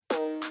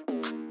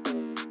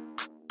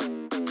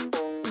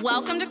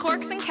Welcome to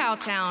Corks and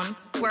Cowtown,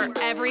 where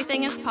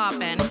everything is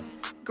poppin'.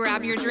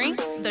 Grab your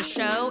drinks, the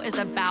show is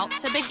about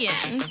to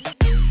begin.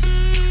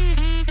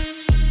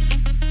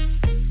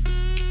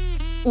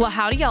 Well,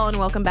 howdy y'all, and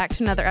welcome back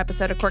to another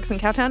episode of Corks and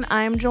Cowtown.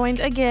 I'm joined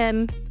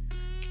again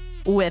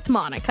with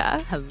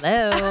Monica.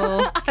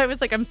 Hello. I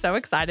was like, I'm so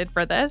excited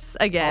for this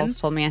again. Paul's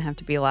told me I have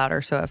to be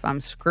louder, so if I'm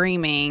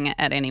screaming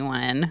at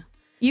anyone...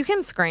 You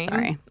can scream.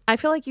 Sorry. I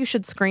feel like you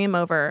should scream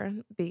over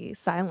be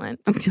silent.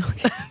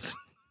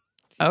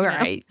 All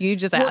right. You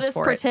just asked We'll just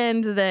for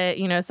pretend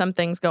that,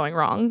 something's going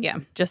wrong. Yeah.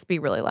 Just be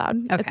really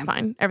loud. Okay. It's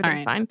fine.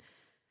 Everything's fine.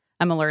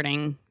 I'm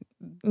alerting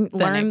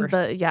Learn neighbors.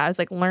 I was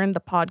like, learn the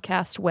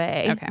podcast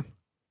way. Okay.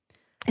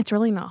 It's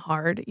really not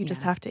hard. You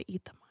just have to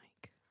eat the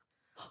mic.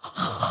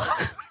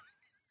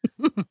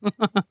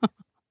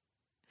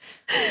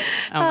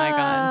 Oh my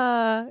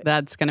God.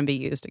 That's going to be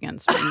used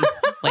against me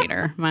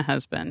later. My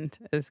husband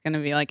is going to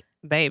be like,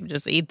 babe,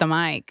 just eat the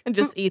mic.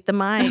 Just eat the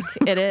mic.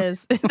 It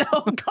is.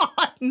 Oh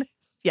God.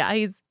 Yeah,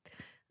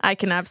 I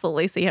can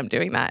absolutely see him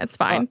doing that. It's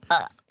fine.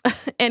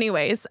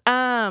 Anyways,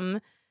 so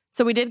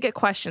we did get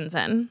questions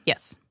in.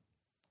 Yes.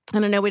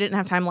 And I know we didn't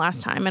have time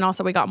last time. And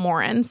also we got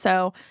more in.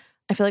 So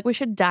I feel like we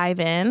should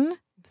dive in.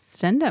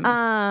 Send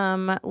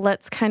them.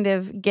 Let's kind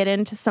of get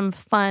into some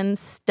fun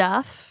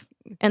stuff.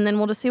 And then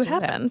we'll just see what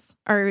happens.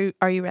 Are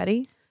you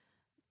ready?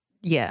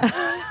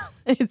 Yes.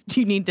 Do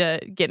you need to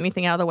get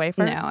anything out of the way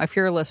first? No, if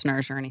you're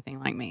listeners or anything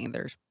like me,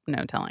 there's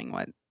no telling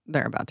what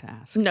they're about to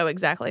ask. No,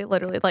 exactly.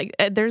 Literally. Like,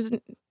 there's...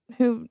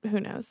 Who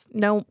knows?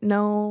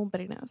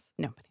 Nobody knows.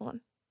 Nobody. Hold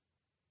on.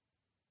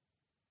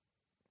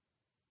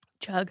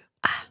 Chug.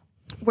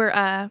 We're,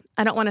 I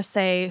don't want to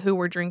say who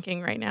we're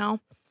drinking right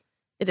now.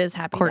 It is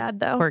Happy Dad,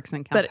 though. Corks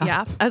and Cowtown. But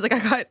yeah, I was like,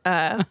 I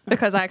got,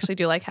 because I actually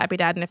do like Happy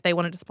Dad, and if they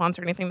wanted to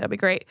sponsor anything, that'd be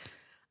great.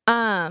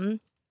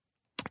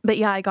 But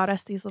yeah, I got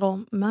us these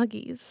little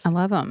muggies. I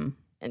love them.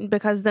 And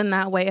because then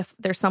that way, if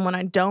there's someone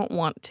I don't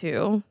want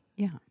to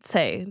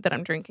say that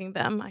I'm drinking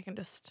them, I can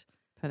just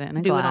put it in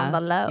a do glass. it on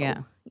the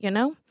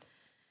low,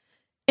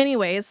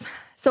 Anyways,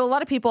 so a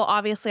lot of people,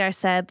 obviously I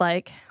said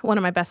like one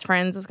of my best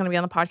friends is going to be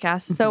on the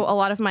podcast. Mm-hmm. So a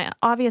lot of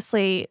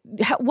obviously,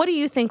 what do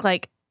you think,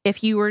 like,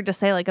 if you were to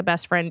say like a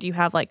best friend, do you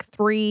have like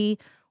 3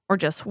 or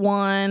just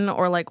 1,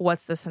 or like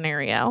what's the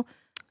scenario?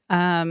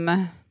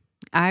 I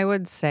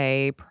would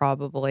say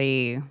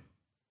probably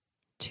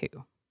 2.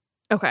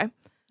 Okay.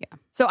 Yeah.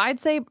 So I'd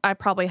say I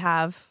probably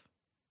have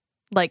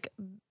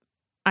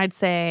I'd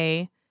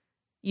say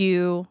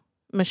you,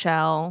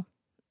 Michelle,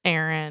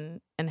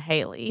 Aaron, and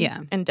Haley,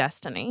 and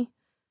Destiny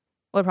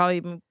would probably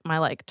be my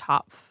like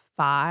top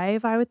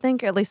 5, I would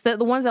think, or at least the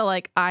ones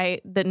that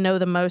that know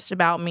the most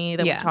about me,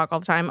 that we talk all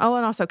the time. Oh,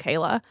 and also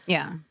Kayla.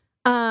 Yeah.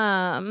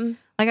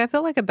 I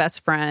feel like a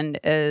best friend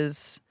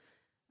is,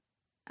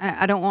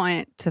 I don't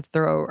want to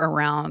throw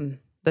around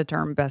the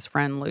term best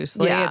friend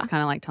loosely. Yeah. It's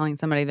kind of like telling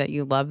somebody that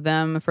you love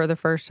them for the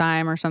first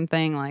time or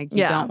something. Like,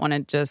 you don't want to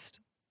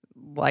just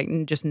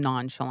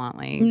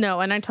nonchalantly.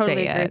 No, and I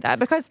totally agree with that,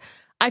 because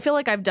I feel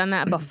like I've done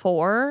that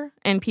before,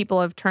 and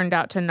people have turned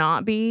out to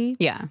not be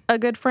a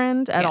good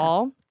friend at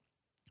all,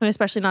 and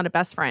especially not a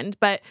best friend.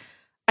 But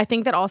I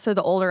think that also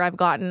the older I've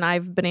gotten,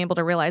 I've been able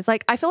to realize,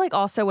 like, I feel like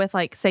also with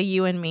like, say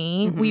you and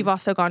me, we've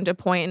also gone to a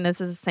point, and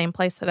this is the same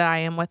place that I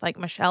am with like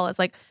Michelle, is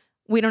like,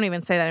 we don't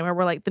even say that anymore.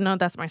 We're like, no,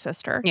 that's my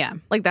sister. Yeah.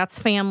 Like, that's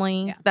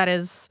family. Yeah. That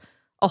is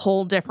a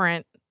whole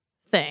different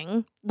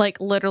thing. Like,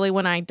 literally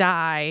when I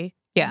die,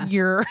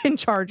 you're in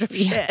charge of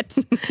shit.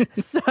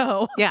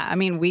 So. Yeah. I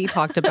mean, we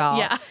talked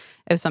about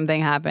if something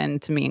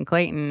happened to me and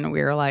Clayton,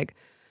 we were like,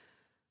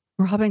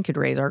 Robin could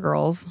raise our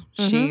girls.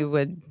 She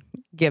would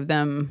give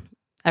them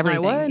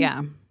everything. I would.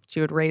 Yeah.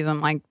 She would raise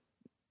them like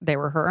they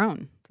were her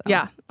own. So.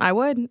 Yeah, I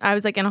would. I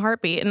was like, in a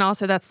heartbeat. And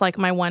also, that's like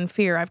my one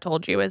fear I've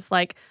told you is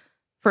like,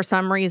 for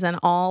some reason,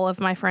 all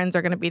of my friends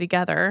are going to be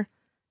together,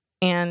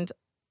 and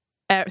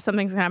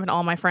something's going to happen to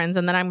all my friends,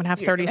 and then I'm going to have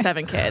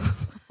 37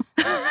 kids.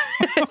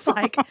 It's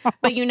like,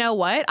 but you know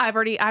what? I've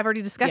already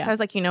discussed. I was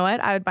like, you know what?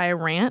 I would buy a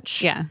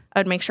ranch. Yeah. I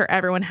would make sure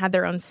everyone had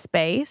their own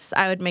space.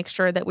 I would make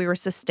sure that we were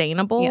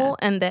sustainable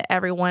and that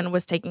everyone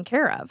was taken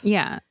care of.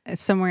 Yeah.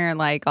 Somewhere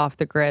like off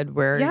the grid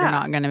where you're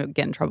not going to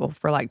get in trouble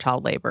for like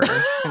child labor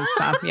and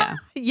stuff. Yeah.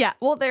 Yeah.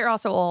 Well, they're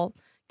also all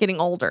getting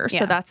older,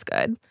 so that's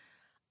good.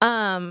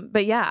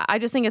 But yeah, I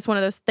just think it's one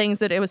of those things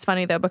that it was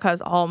funny though,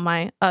 because all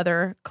my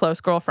other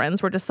close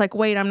girlfriends were just like,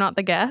 wait, I'm not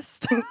the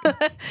guest.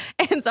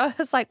 And so I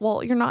was like,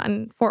 well, you're not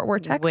in Fort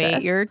Worth, Texas.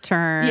 Wait your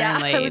turn,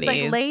 ladies. I was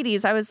like,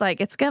 ladies, I was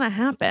like, it's going to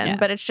happen,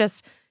 but it's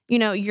just,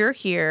 you're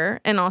here.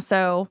 And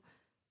also,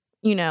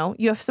 you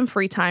have some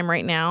free time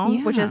right now,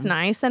 which is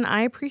nice. And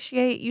I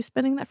appreciate you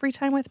spending that free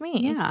time with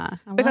me. Yeah.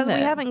 Because we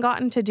haven't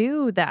gotten to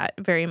do that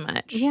very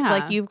much. Yeah.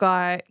 Like, you've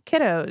got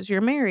kiddos,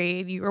 you're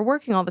married, you're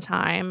working all the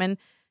time, and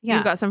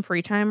you've got some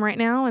free time right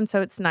now, and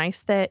so it's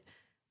nice that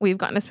we've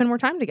gotten to spend more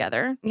time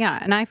together. Yeah,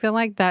 and I feel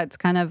like that's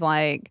kind of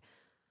like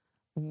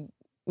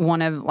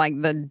one of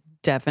like the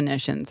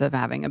definitions of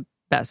having a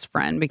best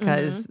friend,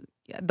 because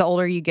the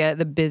older you get,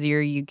 the busier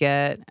you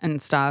get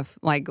and stuff.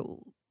 Like,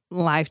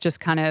 life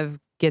just kind of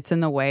gets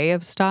in the way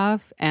of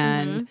stuff.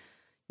 And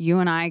you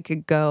and I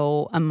could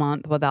go a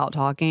month without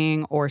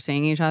talking or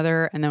seeing each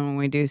other. And then when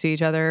we do see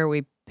each other,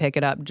 we pick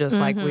it up just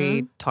like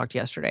we talked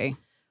yesterday.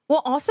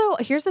 Well, also,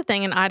 here's the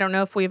thing, and I don't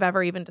know if we've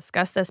ever even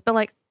discussed this, but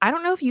like, I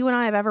don't know if you and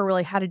I have ever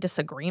really had a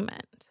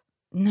disagreement.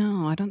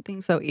 No, I don't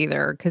think so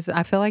either. Because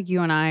I feel like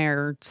you and I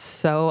are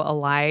so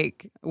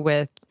alike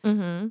with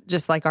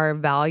just like our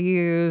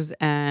values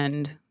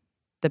and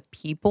the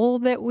people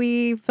that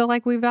we feel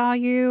like we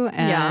value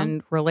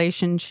and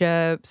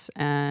relationships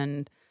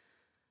and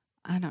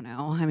I don't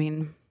know. I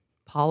mean,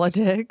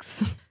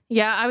 politics.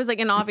 Yeah, I was like,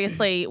 and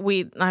obviously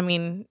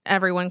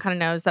everyone kind of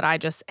knows that I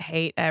just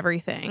hate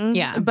everything.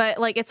 Yeah. But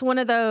like, it's one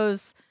of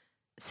those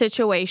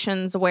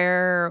situations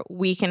where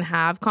we can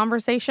have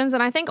conversations.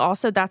 And I think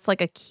also that's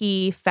like a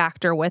key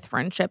factor with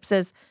friendships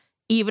is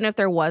even if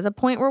there was a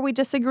point where we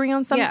disagree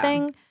on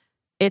something,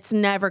 it's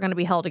never going to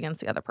be held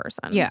against the other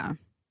person. Yeah.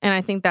 And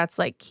I think that's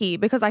like key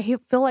because I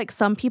feel like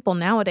some people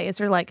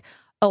nowadays are like,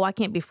 oh, I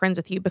can't be friends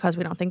with you because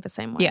we don't think the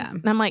same way. Yeah.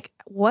 And I'm like,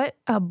 what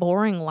a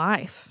boring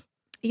life.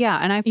 Yeah.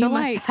 And I feel you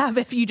like must have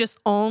if you just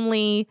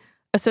only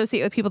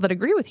associate with people that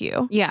agree with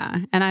you. Yeah.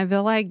 And I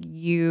feel like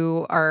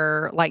you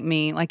are like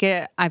me. Like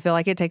I feel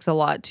like it takes a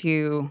lot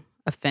to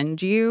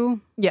offend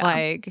you. Yeah.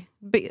 Like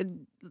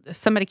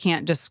somebody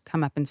can't just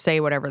come up and say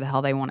whatever the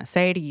hell they want to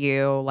say to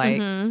you,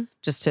 like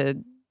just to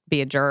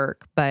be a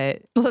jerk.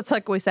 But well, it's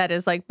like we said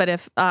is like, but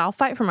if I'll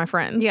fight for my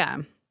friends. Yeah.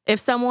 If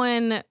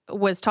someone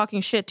was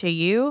talking shit to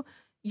you,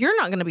 you're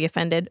not going to be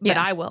offended, but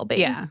I will be.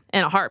 Yeah.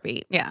 In a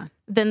heartbeat. Yeah.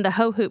 Then the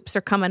ho hoops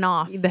are coming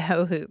off. The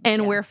ho hoops.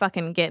 And we're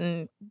fucking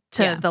getting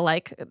to the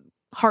like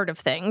heart of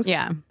things.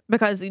 Yeah.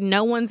 Because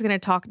no one's going to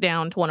talk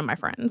down to one of my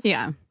friends.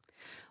 Yeah.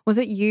 Was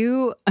it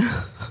you?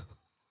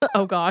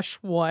 Oh gosh,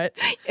 what?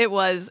 It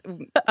was.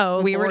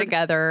 Oh, we were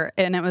together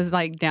and it was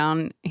like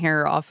down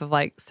here off of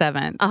like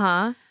 7th.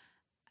 Uh-huh.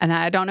 And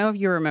I don't know if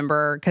you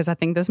remember, because I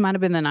think this might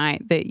have been the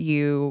night that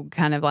you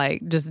kind of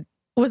like just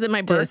was it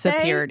my birthday?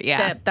 Disappeared.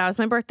 Yeah. That was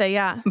my birthday.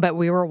 Yeah. But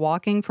we were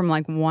walking from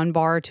like one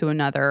bar to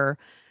another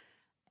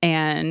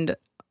and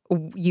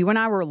you and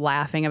I were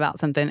laughing about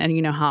something. And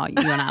you know how you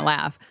and I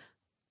laugh.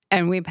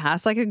 And we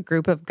passed like a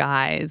group of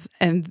guys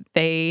and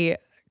they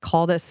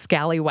called us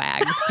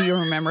Scallywags. Do you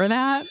remember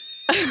that?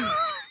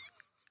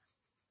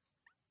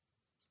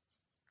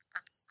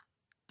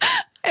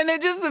 And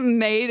it just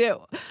made it,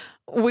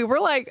 we were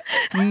like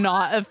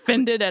not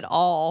offended at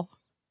all.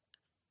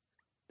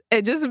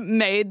 It just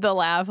made the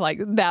laugh like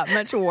that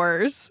much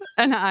worse.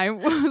 And I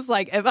was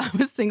like, if I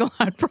was single,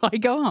 I'd probably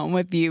go home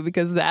with you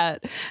because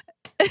that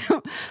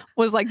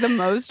was like the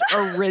most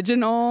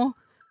original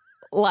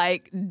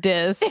like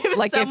diss. If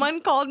like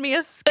someone called me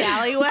a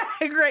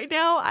scallywag right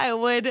now, I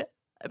would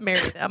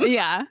marry them.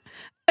 Yeah.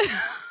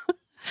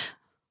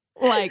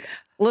 Like,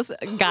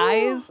 listen,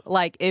 guys,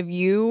 like if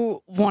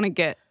you want to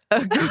get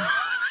a girl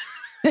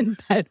in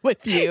bed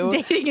with you,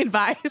 dating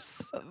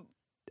advice,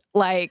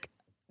 like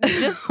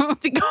just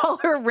to call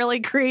her a really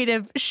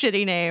creative,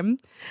 shitty name.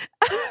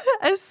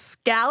 A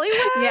scallywag?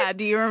 Yeah,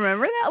 do you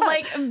remember that?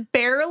 Like,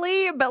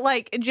 barely, but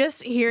like,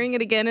 just hearing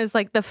it again is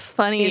like the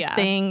funniest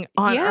thing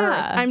on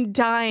earth. I'm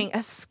dying.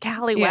 A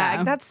scallywag.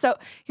 Yeah. That's so,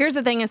 here's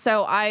the thing is,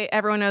 so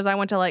everyone knows I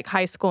went to like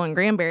high school in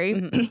Granbury.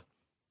 Mm-hmm.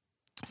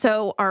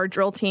 So our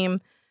drill team,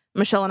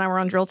 Michelle and I were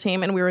on drill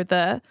team and we were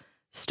the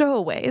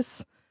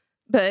stowaways,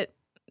 but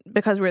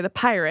because we were the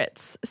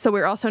pirates, so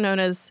we were also known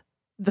as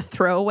the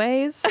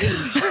throwaways,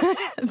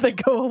 the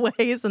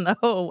go-aways, and the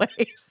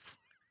ho-aways.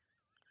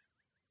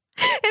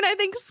 And I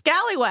think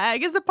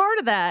Scallywag is a part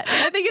of that.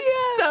 And I think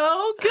it's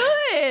so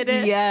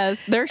good.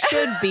 Yes. There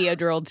should be a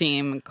drill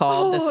team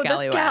called the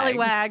Scallywags. The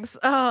Scallywags.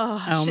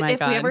 Oh my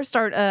God. If we ever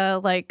start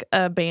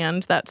a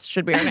band, that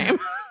should be our name.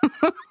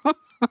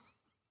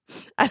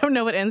 I don't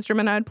know what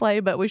instrument I'd play,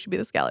 but we should be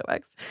the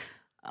Scallywags.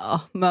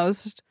 Oh,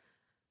 most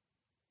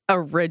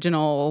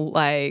original,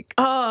 like...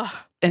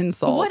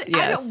 insult.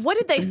 What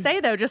did they say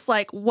though? Just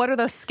like, what are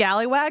those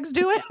scallywags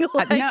doing?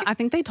 Like, no, I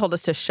think they told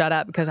us to shut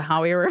up because of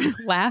how we were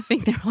laughing.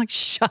 They were like,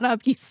 "Shut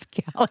up, you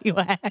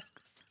scallywags."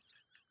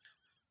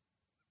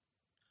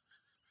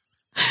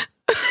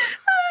 That's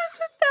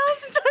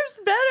 1,000 times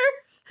better.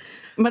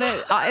 But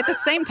at the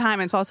same time,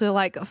 it's also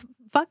like,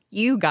 fuck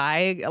you,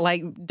 guy.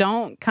 Like,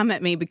 don't come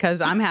at me because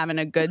I'm having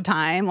a good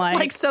time.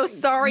 Like so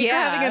sorry you're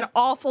having an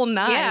awful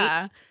night.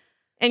 Yeah.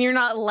 And you're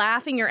not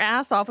laughing your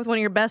ass off with one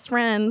of your best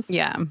friends.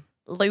 Yeah.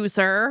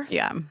 Loser.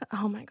 Yeah.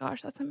 Oh my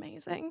gosh, that's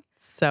amazing.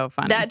 So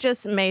funny. That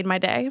just made my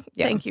day.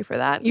 Yeah. Thank you for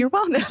that. You're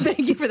welcome.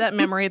 Thank you for that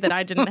memory that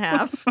I didn't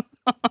have.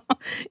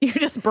 You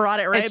just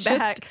brought it right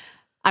back.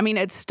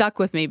 It stuck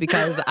with me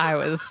because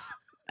that's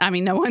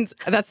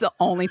the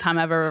only time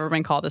I've ever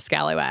been called a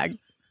scallywag.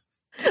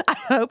 I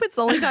hope it's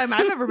the only time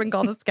I've ever been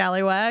called a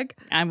scallywag.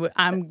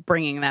 I'm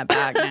bringing that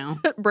back now.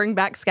 Bring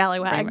back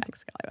scallywag. Bring back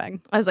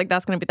scallywag. I was like,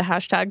 that's going to be the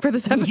hashtag for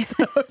this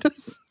episode.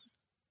 Yes.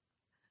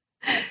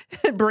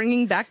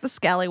 Bringing back the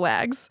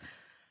scallywags.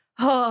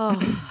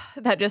 Oh,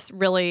 that just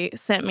really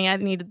sent me. I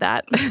needed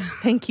that.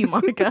 Thank you,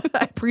 Monica.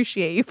 I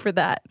appreciate you for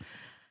that.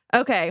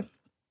 Okay.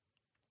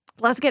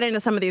 let's get into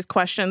some of these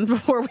questions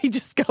before we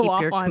just go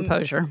off on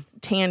composure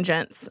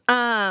tangents.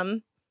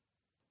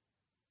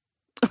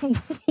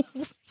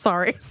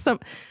 Sorry.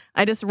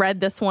 I just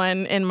read this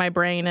one in my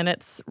brain and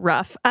it's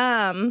rough.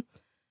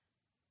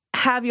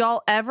 Have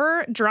y'all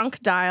ever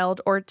drunk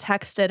dialed or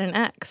texted an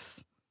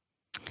ex?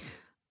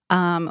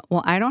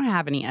 Well, I don't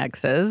have any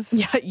exes.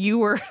 Yeah, you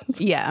were.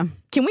 Yeah.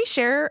 Can we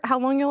share how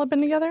long y'all have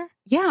been together?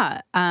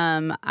 Yeah.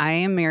 I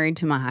am married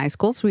to my high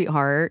school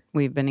sweetheart.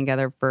 We've been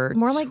together for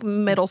more like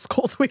middle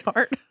school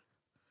sweetheart.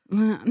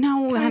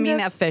 No, I mean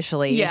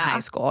officially high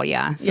school.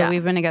 Yeah. So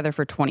we've been together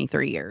for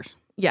 23 years.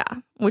 Yeah,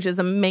 which is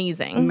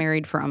amazing.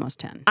 Married for almost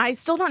 10. I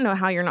still don't know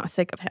how you're not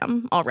sick of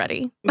him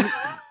already.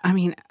 I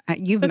mean,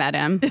 you've met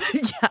him.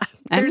 Yeah.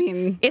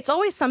 It's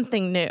always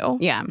something new.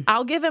 Yeah.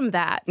 I'll give him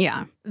that.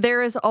 Yeah.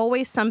 There is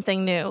always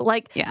something new.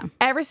 Like,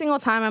 every single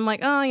time I'm like,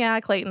 oh, yeah,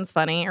 Clayton's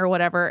funny or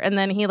whatever. And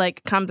then he,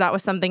 like, comes out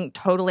with something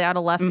totally out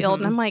of left field.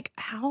 And I'm like,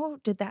 how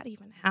did that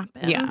even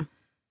happen? Yeah.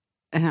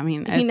 I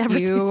mean, he never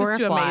ceases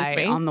to amaze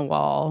me. On the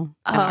wall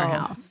in our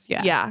house.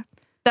 Yeah. Yeah.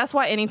 That's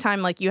why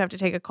anytime, like, you have to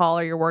take a call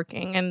or you're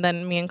working and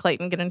then me and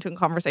Clayton get into a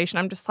conversation,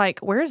 I'm just like,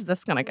 where is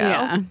this going to go?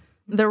 Yeah.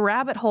 The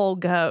rabbit hole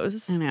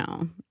goes. I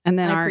know. And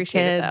then our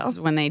kids,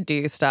 when they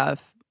do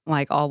stuff,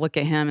 like, I'll look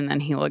at him and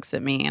then he looks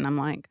at me and I'm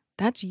like,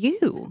 that's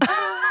you.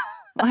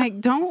 Like,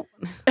 don't.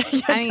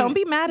 Don't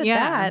be mad at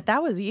that.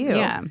 That was you.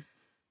 Yeah.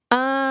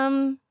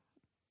 I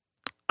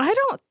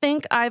don't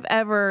think I've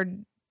ever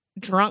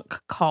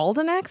drunk called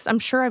an ex. I'm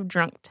sure I've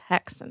drunk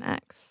text an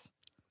ex.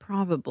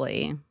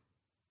 Probably.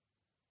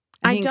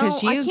 I can't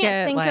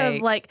think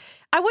of, like,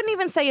 I wouldn't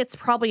even say it's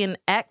probably an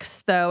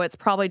ex, though. It's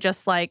probably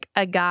just, like,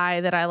 a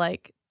guy that I,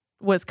 like,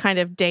 was kind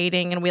of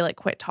dating and we, like,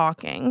 quit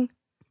talking.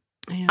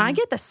 Yeah. I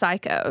get the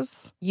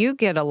psychos. You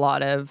get a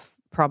lot of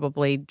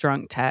probably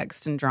drunk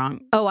text and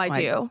drunk. Oh, I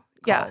do.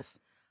 Yes.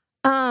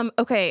 Yeah.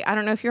 Okay. I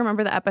don't know if you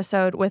remember the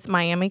episode with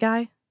Miami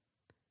guy.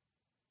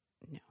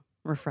 No.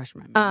 Refresh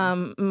my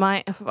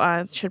memory.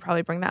 I should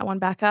probably bring that one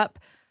back up.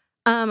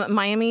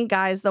 Miami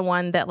guy's the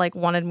one that, like,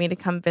 wanted me to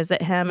come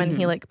visit him and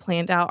he, like,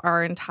 planned out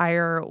our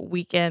entire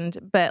weekend,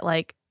 but,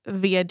 like,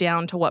 via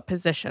down to what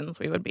positions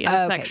we would be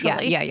in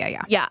sexually.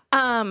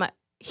 Yeah.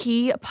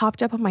 He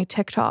popped up on my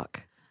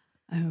TikTok.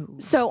 Oh.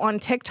 So on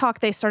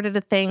TikTok, they started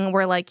a thing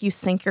where, like, you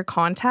sync your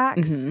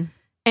contacts.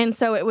 And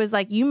so it was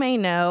like, you may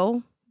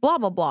know blah,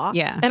 blah, blah.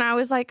 Yeah. And I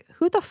was like,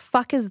 who the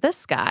fuck is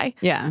this guy?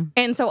 Yeah.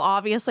 And so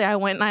obviously I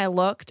went and I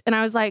looked and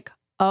I was like,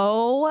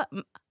 oh,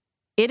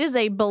 it is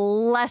a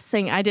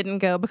blessing I didn't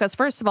go because,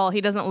 first of all,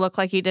 he doesn't look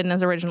like he did in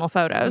his original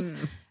photos.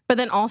 But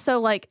then also,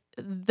 like,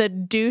 the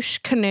douche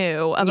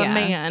canoe of a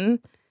man,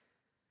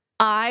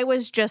 I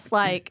was just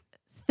like,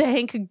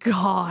 thank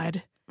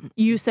God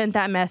you sent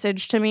that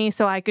message to me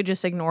so I could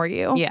just ignore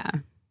you. Yeah.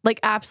 Like,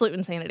 absolute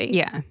insanity.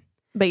 Yeah.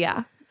 But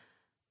yeah.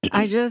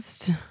 I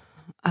just,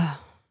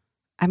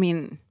 I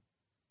mean,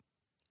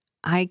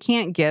 I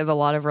can't give a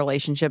lot of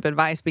relationship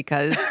advice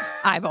because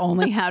I've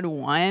only had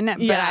one,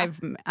 but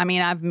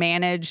I've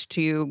managed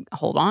to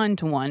hold on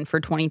to one for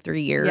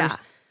 23 years. Yeah.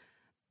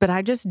 But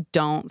I just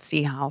don't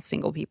see how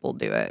single people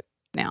do it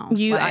now.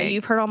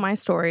 You've heard all my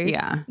stories.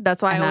 Yeah.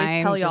 That's why I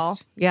always tell y'all.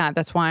 Yeah,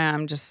 that's why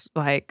I'm just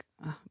like...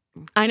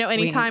 I know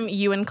anytime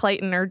you and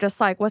Clayton are just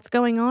like, what's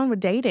going on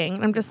with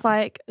dating? I'm just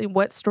like,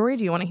 what story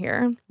do you want to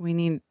hear? We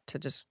need to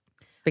just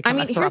become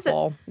a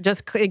throuple.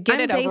 Just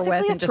get it over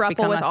with and just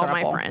become a throuple with all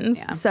my friends.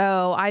 Yeah.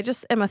 So I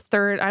just am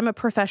I'm a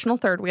professional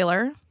third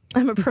wheeler.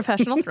 I'm a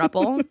professional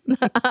throuple.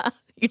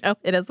 You know,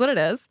 it is what it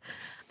is.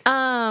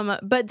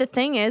 But the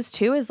thing is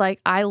too, is like,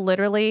 I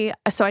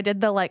did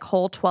the like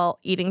whole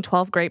eating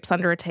 12 grapes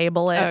under a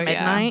table at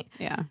midnight.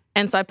 Yeah.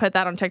 And so I put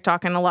that on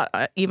TikTok and a lot,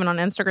 even on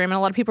Instagram. And a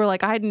lot of people are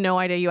like, I had no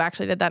idea you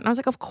actually did that. And I was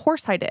like, of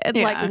course I did.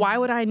 Yeah. Like, why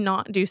would I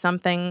not do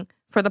something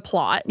for the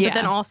plot? But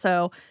then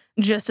also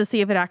just to see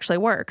if it actually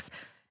works.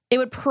 It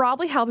would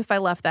probably help if I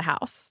left the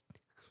house.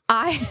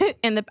 I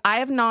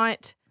have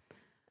not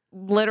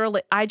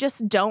literally, I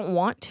just don't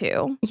want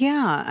to.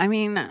 Yeah. I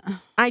mean,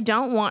 I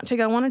don't want to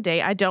go on a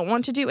date. I don't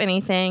want to do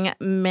anything.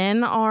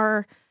 Men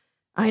are,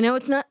 I know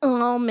it's not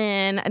all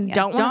men. I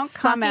don't want to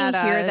fucking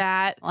hear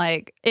that.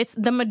 Like, it's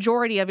the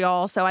majority of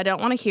y'all, so I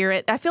don't want to hear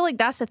it. I feel like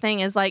that's the thing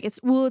is like, it's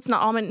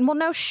not all men. Well,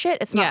 no shit,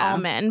 it's not all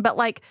men. But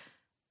like,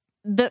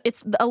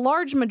 it's a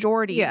large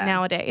majority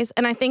nowadays.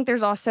 And I think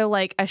there's also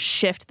like a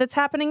shift that's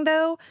happening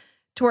though,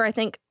 to where I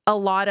think a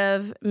lot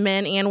of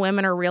men and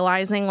women are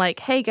realizing like,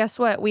 hey, guess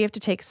what? We have to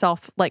take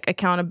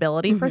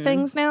accountability for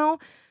things now.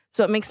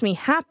 So it makes me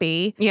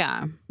happy.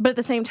 Yeah. But at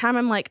the same time,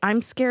 I'm like,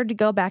 I'm scared to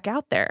go back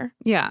out there.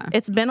 Yeah.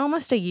 It's been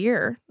almost a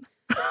year.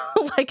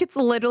 Like, it's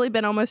literally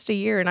been almost a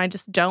year and I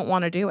just don't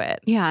want to do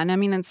it. Yeah. And I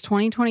mean, it's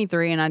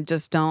 2023 and I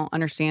just don't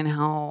understand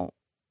how,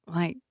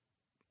 like,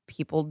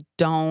 people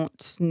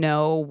don't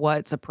know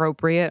what's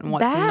appropriate and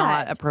what's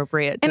not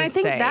appropriate to say. And I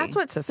think that's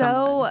what's so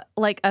someone.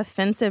 Like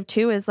offensive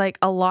too, is like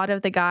a lot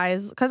of the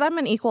guys, because I'm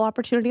an equal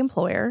opportunity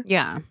employer.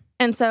 Yeah.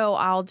 And so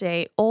I'll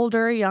date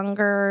older,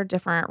 younger,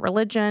 different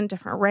religion,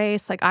 different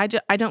race. Like, I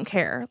don't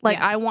care. Like,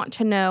 I want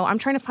to know. I'm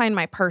trying to find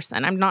my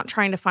person. I'm not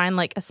trying to find,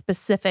 like, a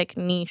specific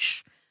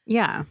niche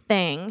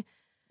thing.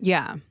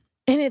 Yeah.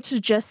 And it's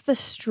just the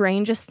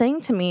strangest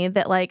thing to me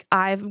that, like,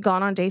 I've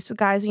gone on dates with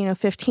guys,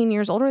 15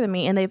 years older than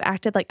me, and they've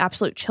acted like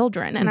absolute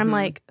children. And I'm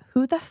like,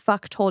 who the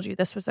fuck told you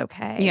this was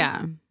okay?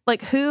 Yeah.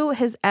 Like, who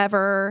has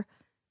ever,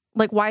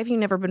 like, why have you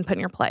never been put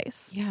in your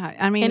place? Yeah.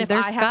 I mean, and if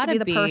I have to be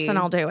the person,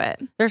 I'll do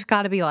it. There's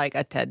got to be, like,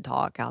 a TED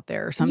Talk out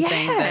there or something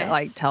that,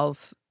 like,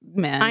 tells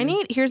men.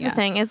 Here's the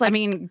thing is, like,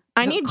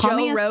 I need call Joe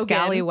me a Rogan.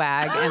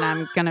 Scallywag and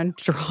I'm going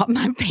to drop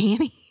my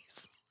panties.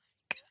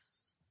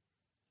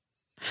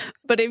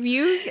 But if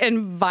you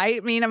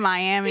invite me to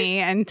Miami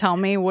and tell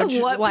me what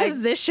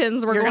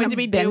positions we're going to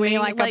be doing,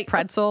 like a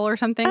pretzel or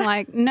something,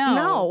 like,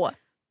 no.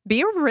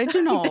 Be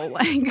original.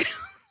 Like,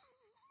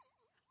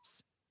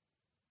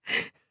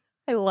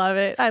 I love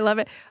it. I love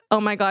it.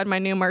 Oh my God, my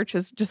new merch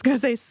is just going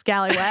to say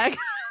Scallywag.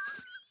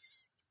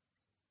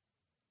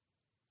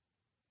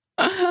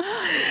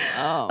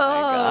 Oh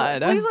my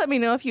God. Please let me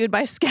know if you would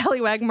buy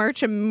Scallywag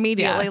merch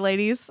immediately,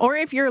 ladies. Or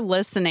if you're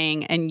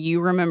listening and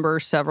you remember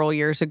several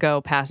years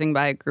ago passing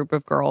by a group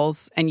of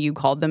girls and you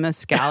called them a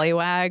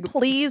Scallywag,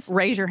 please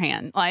raise your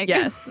hand. Like,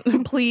 yes,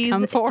 please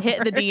hit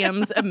the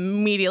DMs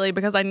immediately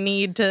because I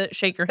need to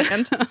shake your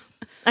hand.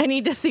 I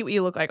need to see what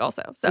you look like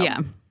also. So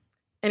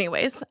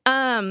anyways,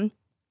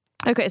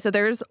 okay, so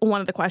there's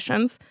one of the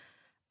questions.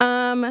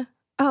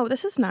 Oh,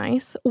 this is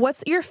nice.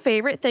 What's your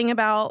favorite thing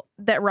about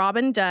that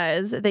Robin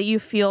does that you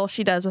feel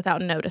she does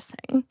without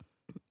noticing?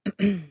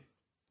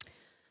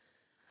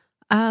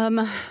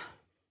 I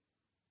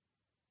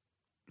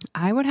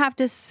would have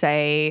to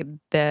say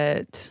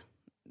that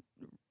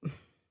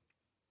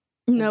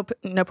no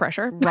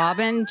pressure.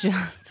 Robin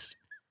just,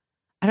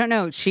 I don't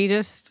know. She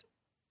just,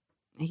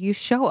 you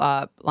show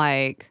up,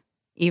 like,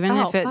 even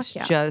if it's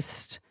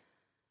just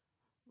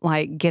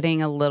like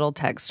getting a little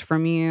text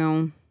from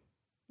you.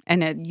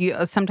 And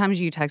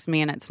sometimes you text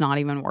me and it's not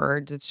even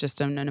words. It's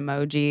just an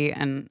emoji.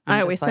 And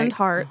I always send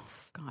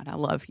hearts. Oh, God, I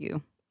love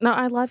you. No,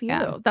 I love you.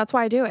 Yeah. That's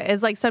why I do it.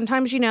 It's like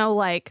sometimes,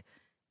 like,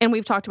 and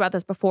we've talked about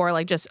this before,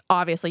 like just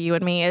obviously you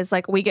and me, is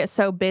like we get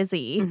so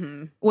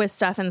busy with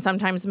stuff. And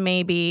sometimes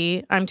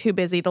maybe I'm too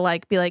busy to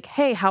like be like,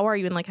 hey, how are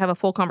you? And like have a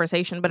full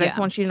conversation. But I just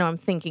want you to know I'm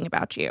thinking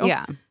about you.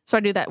 Yeah. So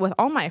I do that with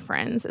all my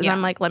friends is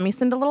I'm like, let me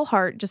send a little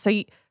heart just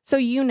so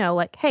you know,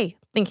 like, hey,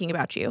 thinking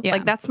about you. Yeah.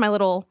 Like that's my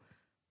little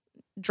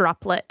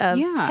droplet of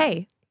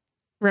hey,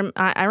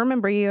 I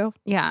remember you.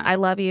 Yeah, I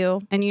love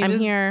you, and I'm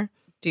here.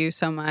 Do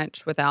so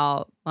much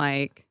without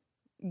like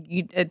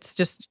you. It's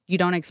just you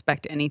don't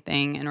expect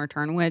anything in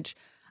return. Which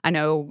I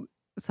know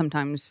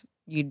sometimes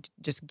you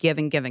just give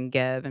and give and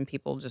give, and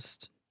people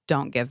just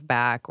don't give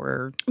back.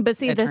 But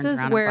see, this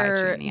is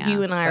where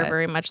you and I are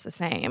very much the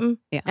same.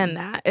 Yeah, and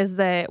that is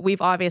that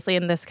we've obviously,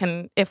 and this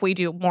can, if we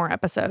do more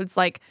episodes,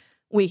 like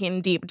we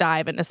can deep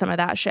dive into some of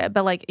that shit.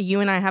 But like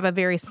you and I have a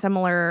very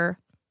similar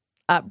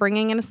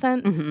upbringing in a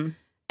sense.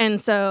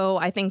 And so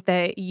I think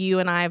that you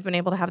and I have been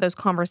able to have those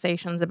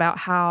conversations about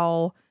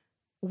how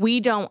we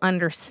don't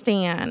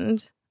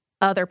understand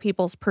other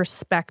people's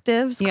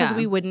perspectives because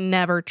we would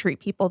never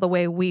treat people the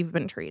way we've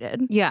been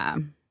treated. Yeah.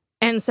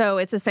 And so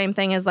it's the same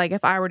thing as like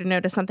if I were to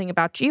notice something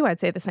about you, I'd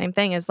say the same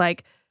thing as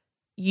like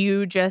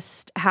you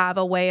just have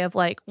a way of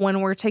like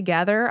when we're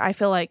together, I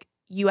feel like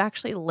you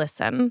actually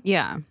listen.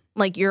 Yeah.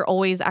 Like you're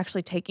always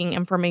actually taking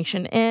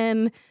information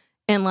in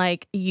and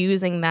like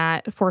using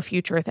that for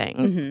future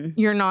things.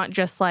 You're not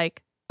just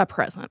like a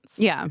presence.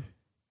 Yeah.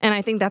 And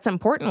I think that's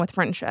important with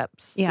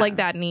friendships. Yeah. Like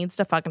that needs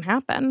to fucking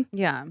happen.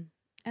 Yeah.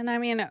 And I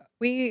mean,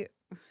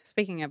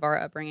 speaking of our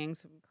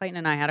upbringings, Clayton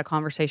and I had a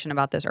conversation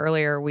about this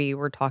earlier. We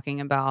were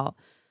talking about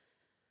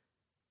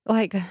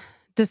like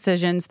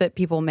decisions that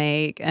people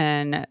make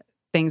and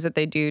things that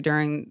they do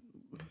during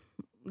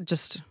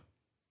just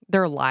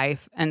their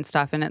life and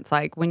stuff. And it's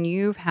like when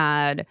you've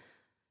had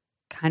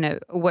kind of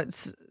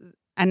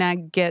and I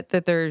get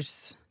that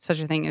there's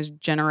such a thing as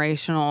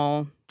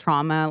generational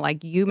trauma.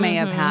 Like you may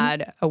have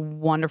had a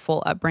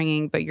wonderful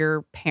upbringing, but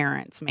your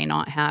parents may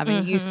not have.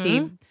 And you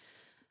see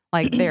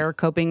like their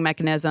coping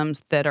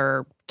mechanisms that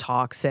are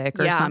toxic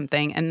or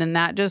something. And then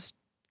that just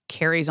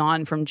carries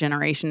on from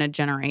generation to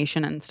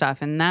generation and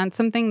stuff. And that's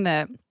something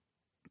that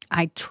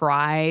I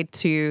try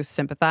to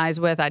sympathize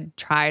with. I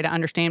try to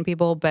understand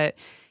people. But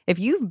if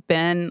you've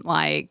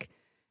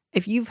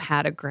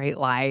had a great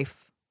life,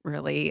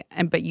 really,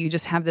 but you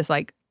just have this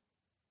like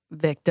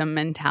victim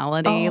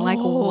mentality. Like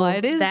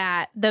what is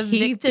that? The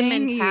victim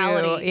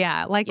mentality.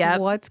 Like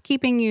what's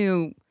keeping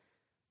you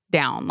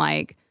down?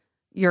 Like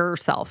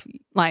yourself.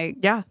 Like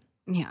yeah.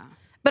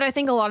 But I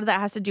think a lot of that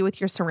has to do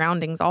with your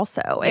surroundings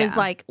also. Is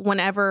like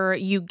whenever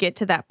you get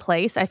to that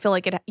place, I feel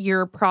like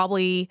you're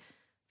probably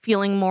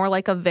feeling more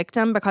like a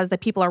victim because the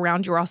people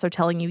around you are also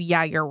telling you,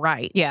 yeah, you're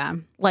right. Yeah.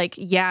 Like,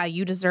 yeah,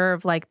 you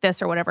deserve like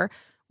this or whatever.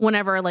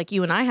 Whenever like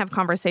you and I have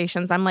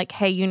conversations, I'm like,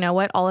 hey, you know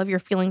what? All of your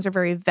feelings are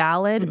very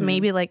valid.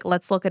 Maybe like,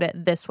 let's look at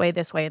it this way,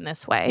 and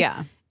this way.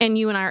 Yeah. And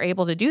you and I are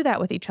able to do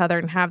that with each other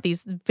and have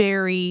these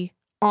very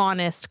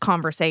honest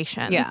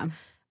conversations. Yeah.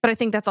 But I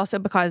think that's also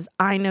because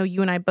I know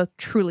you and I both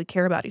truly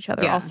care about each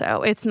other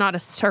also. It's not a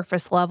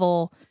surface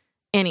level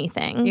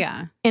anything.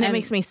 Yeah. And it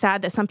makes me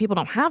sad that some people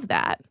don't have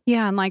that.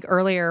 Yeah. And like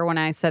earlier when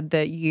I said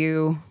that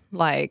you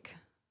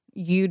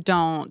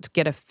don't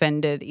get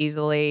offended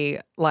easily,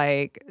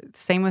 like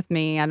same with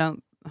me.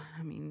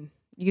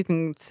 You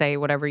can say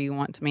whatever you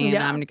want to me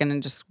and I'm going to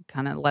just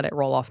kind of let it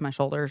roll off my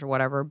shoulders or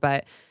whatever.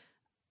 But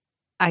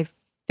I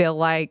feel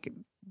like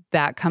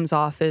that comes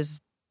off as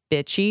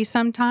bitchy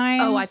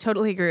sometimes. Oh, I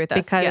totally agree with that.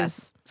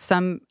 Because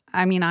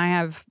I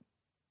have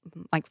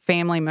like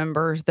family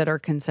members that are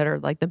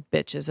considered like the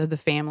bitches of the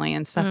family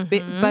and stuff.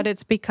 But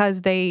it's because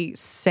they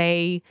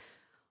say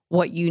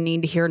what you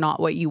need to hear,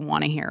 not what you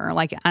want to hear.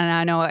 Like, and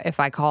I know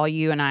if I call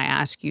you and I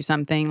ask you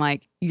something,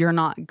 like, you're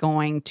not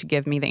going to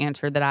give me the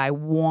answer that I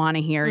want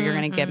to hear. You're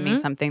going to give me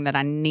something that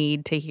I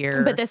need to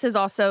hear. But this is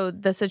also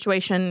the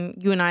situation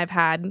you and I have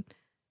had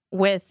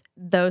with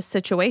those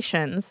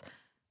situations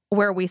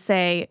where we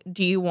say,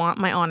 do you want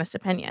my honest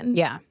opinion?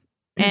 Yeah.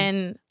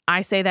 And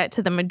I say that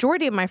to the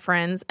majority of my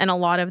friends, and a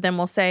lot of them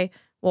will say,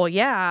 well,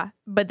 yeah,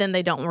 but then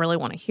they don't really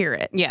want to hear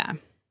it. Yeah.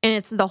 And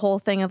it's the whole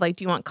thing of like,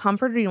 do you want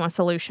comfort or do you want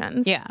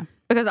solutions? Yeah.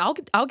 Because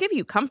I'll give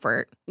you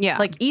comfort. Yeah.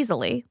 Like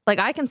easily. Like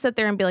I can sit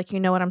there and be like, you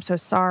know what, I'm so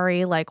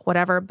sorry, like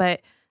whatever.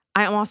 But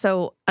I'm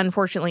also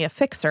unfortunately a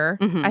fixer,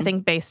 I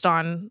think based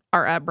on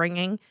our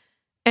upbringing.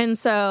 And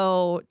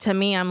so to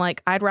me, I'm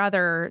like, I'd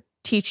rather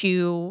teach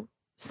you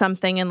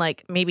something and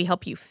like maybe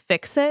help you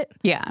fix it.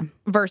 Yeah.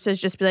 Versus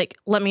just be like,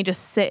 let me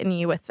just sit in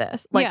you with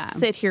this. Like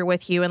sit here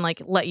with you and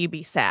like let you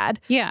be sad.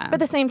 Yeah. But at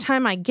the same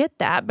time, I get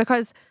that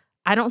because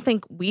I don't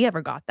think we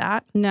ever got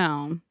that.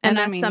 No. And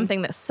that's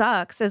something that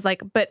sucks is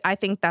like, but I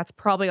think that's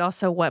probably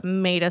also what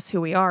made us who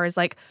we are is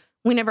like,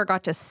 we never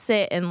got to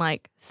sit in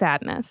like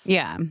sadness.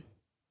 Yeah.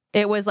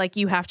 It was like,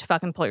 you have to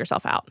fucking pull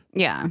yourself out.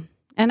 Yeah.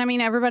 And I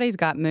mean, everybody's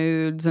got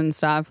moods and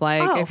stuff.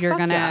 Like if you're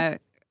going to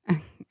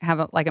have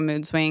a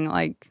mood swing,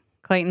 like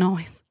Clayton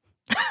always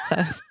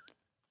says,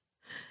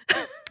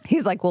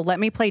 he's like, well,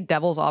 let me play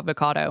devil's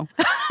avocado.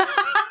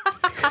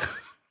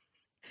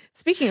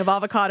 Speaking of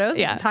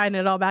avocados, tying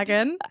it all back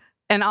in.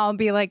 And I'll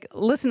be like,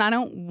 listen, I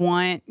don't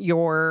want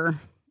your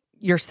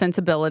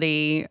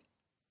sensibility.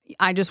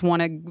 I just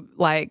want to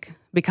like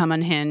become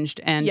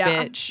unhinged and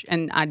bitch.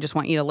 And I just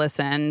want you to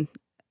listen.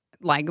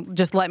 Like,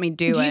 just let me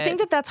do it. Do you think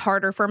that that's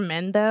harder for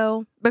men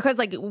though? Because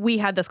like we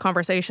had this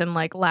conversation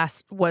like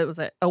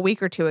a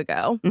week or two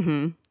ago.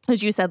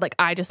 As you said, like,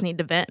 I just need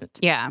to vent.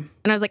 Yeah.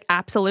 And I was like,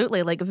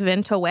 absolutely, like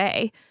vent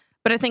away.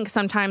 But I think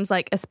sometimes,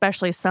 like,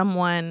 especially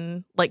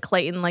someone like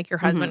Clayton, like your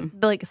husband,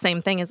 like,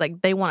 same thing is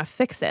like they want to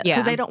fix it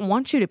because they don't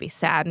want you to be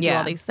sad and do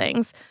all these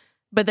things.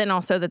 But then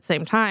also at the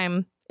same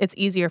time, it's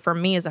easier for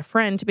me as a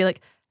friend to be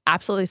like,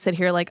 absolutely sit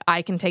here, like,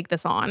 I can take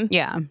this on.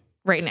 Yeah.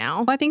 Right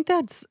now. Well, I think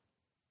that's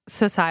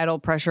societal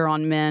pressure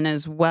on men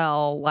as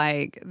well.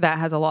 Like, that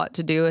has a lot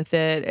to do with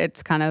it.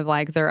 It's kind of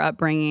like their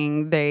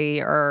upbringing.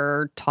 They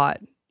are taught,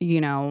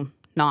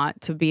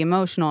 not to be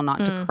emotional,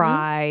 not to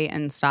cry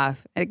and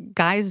stuff.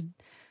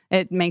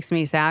 It makes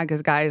me sad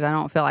because guys, I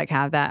don't feel like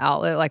have that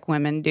outlet like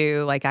women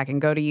do. Like I can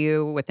go to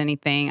you with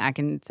anything. I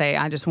can say,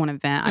 I just want to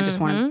vent. I just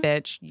want to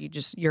bitch.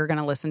 You're going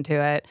to listen to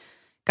it.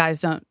 Guys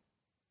don't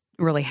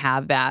really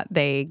have that.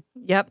 They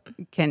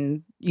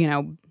can,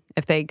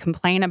 if they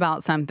complain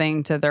about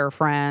something to their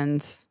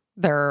friends,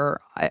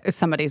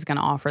 somebody's going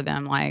to offer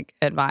them like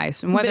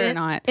advice, and whether or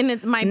not, and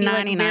it might be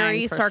like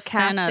very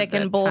sarcastic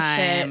and bullshit.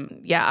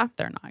 Time,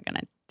 they're not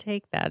going to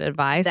take that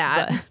advice.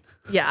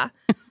 Yeah.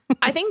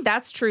 I think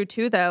that's true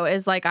too, though,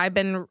 is like I've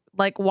been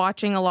like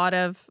watching a lot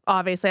of,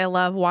 obviously I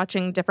love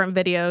watching different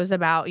videos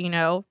about,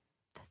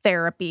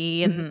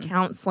 therapy and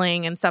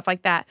counseling and stuff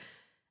like that.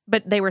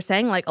 But they were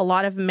saying like a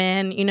lot of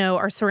men,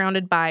 are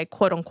surrounded by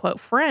quote unquote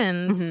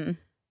friends.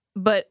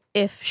 But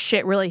if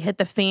shit really hit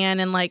the fan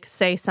and like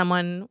say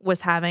someone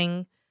was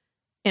having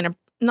I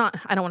don't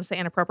want to say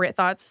inappropriate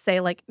thoughts, say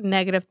like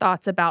negative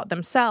thoughts about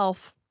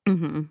themselves,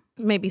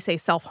 maybe say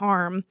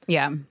self-harm.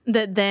 Yeah.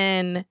 That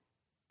then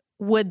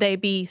would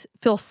they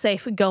feel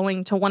safe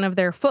going to one of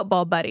their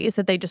football buddies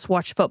that they just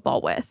watch football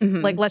with?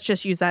 Like, let's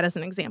just use that as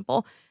an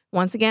example.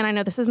 Once again, I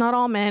know this is not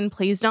all men.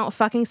 Please don't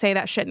fucking say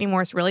that shit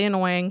anymore. It's really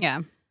annoying.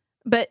 Yeah.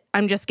 But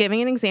I'm just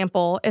giving an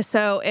example.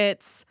 So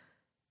it's,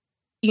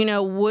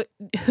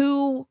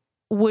 who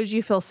would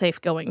you feel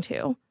safe going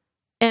to?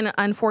 And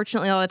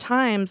unfortunately, all the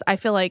times, I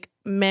feel like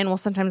men will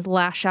sometimes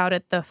lash out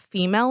at the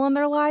female in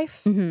their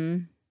life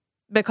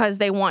because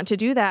they want to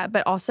do that.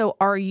 But also,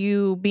 are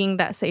you being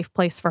that safe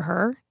place for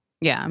her?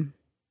 Yeah.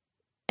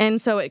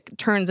 And so it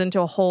turns into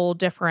a whole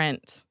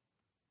different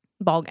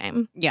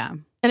ballgame. Yeah.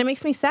 And it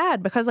makes me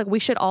sad because like we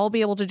should all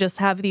be able to just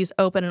have these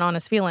open and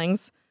honest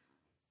feelings.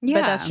 Yeah.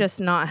 But that's just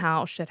not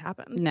how shit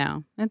happens.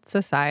 No. It's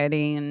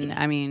society and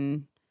I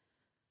mean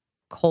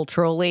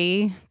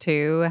culturally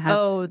too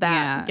has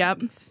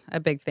it's a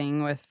big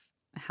thing with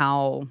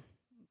how,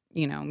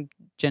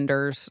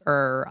 genders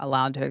are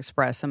allowed to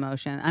express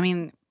emotion. I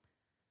mean,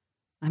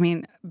 I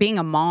mean, being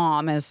a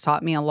mom has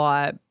taught me a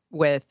lot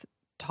with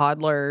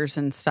toddlers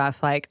and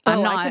stuff. Like, I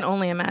can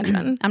only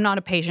imagine. I'm not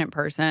a patient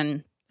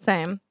person.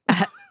 Same.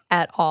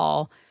 At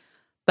all.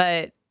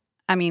 But,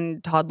 I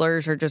mean,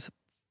 toddlers are just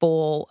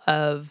full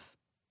of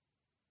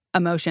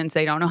emotions.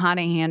 They don't know how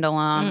to handle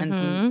them. And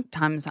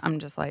sometimes I'm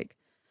just like,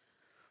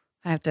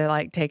 I have to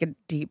like take a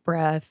deep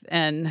breath.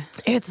 And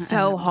it's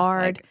so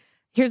hard. Like,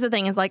 here's the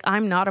thing is like,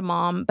 I'm not a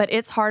mom, but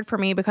it's hard for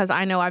me because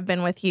I know I've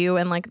been with you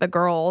and like the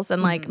girls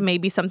and like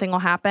maybe something will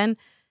happen.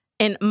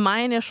 And my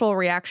initial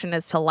reaction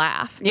is to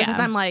laugh because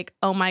I'm like,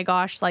 oh my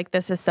gosh, like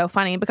this is so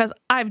funny because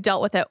I've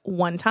dealt with it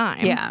one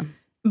time. Yeah.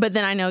 But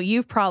then I know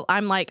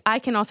I'm like, I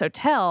can also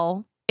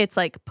tell it's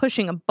like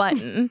pushing a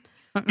button.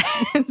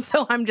 And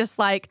so I'm just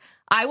like,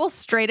 I will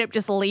straight up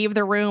just leave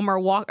the room or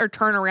walk or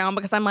turn around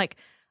because I'm like,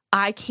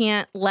 I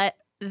can't let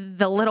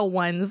the little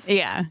ones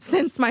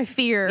sense my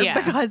fear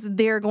because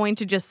they're going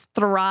to just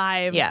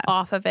thrive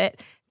off of it.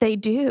 They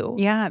do.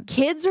 Yeah.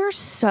 Kids are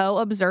so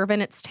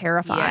observant. It's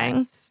terrifying.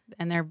 Yes.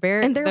 And they're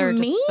they're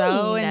mean. Just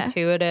so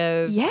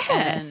intuitive.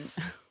 Yes.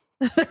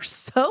 They're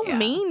so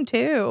mean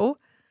too.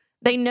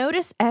 They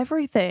notice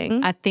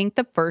everything. I think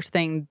the first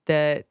thing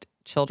that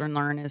children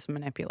learn is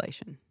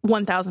manipulation.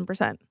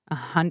 1,000%.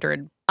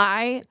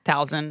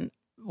 100,000,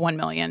 1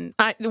 million.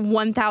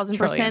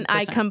 1,000%.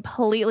 I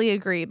completely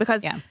agree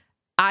because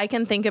I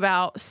can think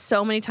about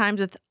so many times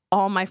with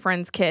all my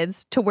friends'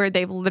 kids to where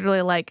they've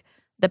literally like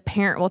the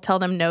parent will tell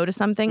them no to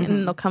something and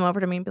then they'll come over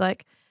to me and be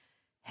like,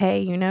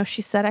 hey, you know,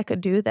 she said I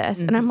could do this.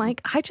 And I'm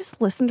like, I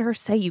just listened to her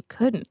say you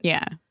couldn't.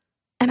 Yeah.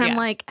 And I'm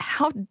like,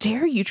 how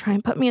dare you try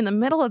and put me in the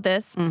middle of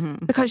this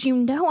because you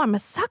know I'm a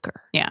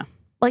sucker. Yeah.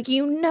 Like,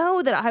 you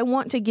know that I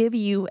want to give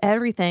you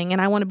everything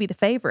and I want to be the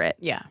favorite.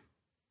 Yeah.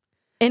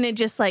 And it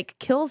just like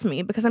kills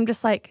me because I'm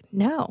just like,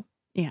 no.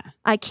 Yeah.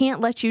 I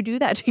can't let you do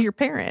that to your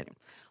parent.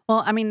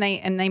 Well, I mean,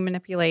 they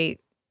manipulate,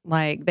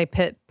 like they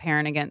pit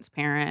parent against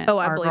parent. Oh,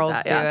 I Our believe girls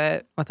that, do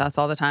it with us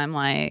all the time.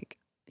 Like,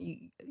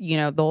 you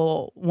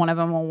know, one of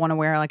them will want to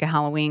wear like a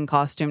Halloween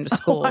costume to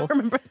school. I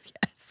remember,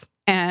 yes.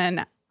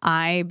 And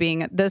I,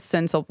 being this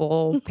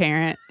sensible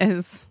parent,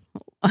 is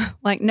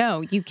like,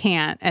 no, you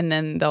can't. And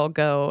then they'll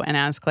go and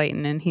ask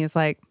Clayton, and he's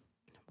like,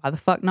 why the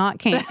fuck not?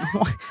 Can't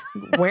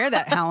wear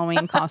that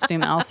Halloween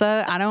costume,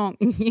 Elsa. I don't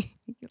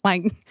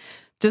like,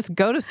 just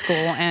go to school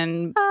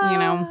and, you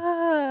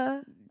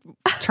know,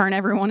 turn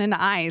everyone into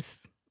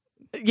ice.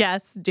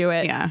 Yes, do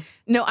it. Yeah.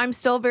 No, I'm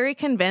still very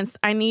convinced.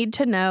 I need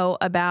to know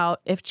about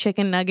if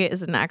Chicken Nugget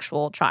is an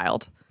actual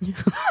child.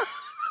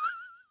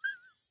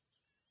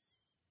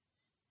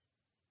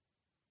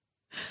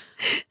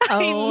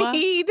 I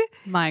need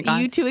my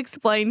God. you to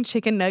explain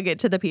Chicken Nugget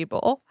to the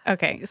people.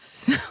 Okay.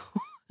 So,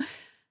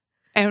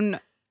 and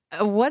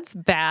what's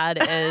bad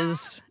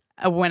is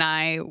when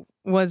I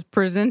was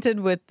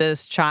presented with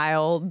this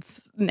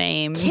child's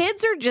name.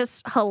 Kids are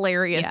just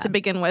hilarious to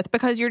begin with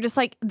because you're just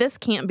like, this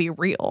can't be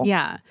real.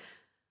 Yeah.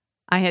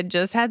 I had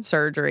just had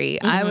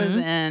surgery. I was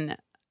in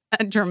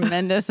a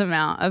tremendous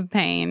amount of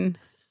pain.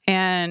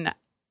 And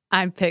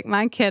I picked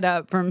my kid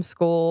up from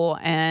school,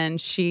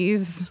 and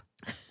she's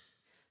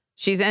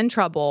in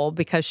trouble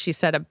because she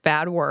said a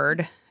bad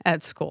word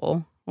at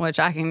school, which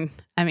I mean,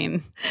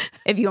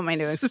 if you want me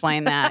to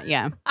explain that,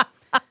 yeah.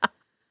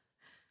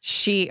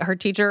 Her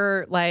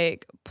teacher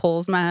like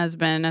pulls my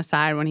husband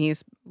aside when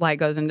he's like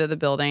goes into the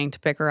building to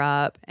pick her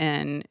up,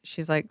 and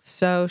she's like,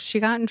 so she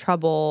got in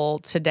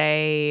trouble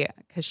today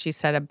because she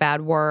said a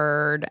bad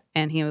word.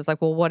 And he was like,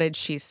 well, what did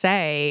she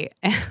say?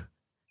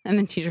 And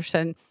the teacher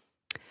said,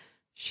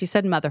 she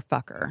said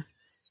motherfucker.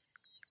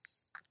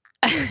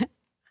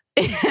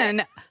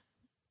 And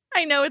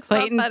I know it's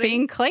Clayton, not funny.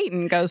 being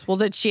Clayton, goes, well,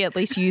 did she at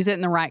least use it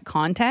in the right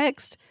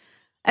context?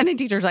 And the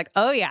teacher's like,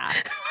 oh yeah.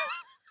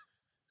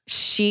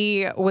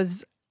 She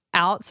was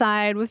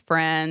outside with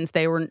friends.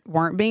 They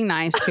weren't being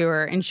nice to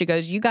her. And she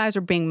goes, you guys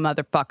are being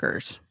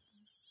motherfuckers.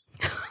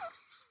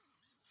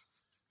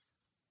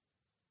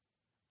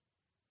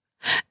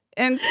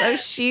 And so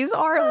she's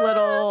our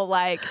little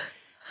like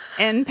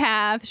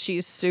empath.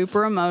 She's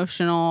super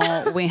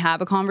emotional. We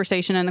have a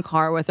conversation in the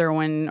car with her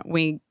when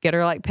we get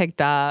her like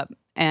picked up,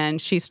 and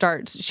she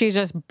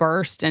just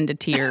burst into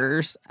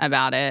tears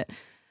about it.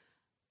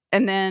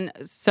 And then,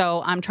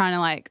 so I'm trying to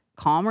like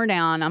calm her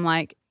down. I'm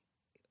like,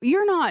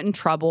 you're not in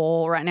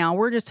trouble right now.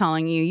 We're just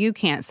telling you, you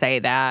can't say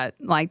that.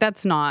 Like,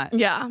 that's not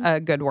a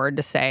good word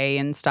to say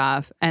and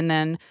stuff. And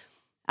then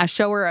I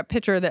show her a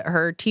picture that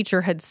her teacher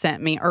had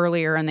sent me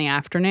earlier in the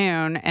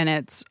afternoon, and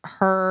it's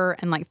her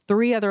and like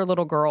 3 other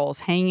little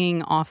girls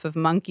hanging off of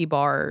monkey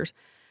bars.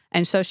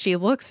 And so she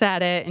looks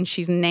at it, and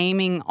she's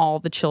naming all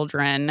the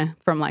children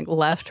from like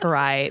left to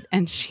right.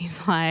 And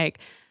she's like,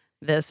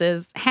 this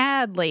is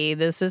Hadley.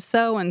 This is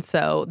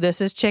so-and-so.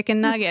 This is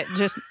Chicken Nugget.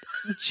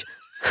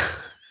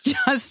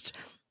 Just,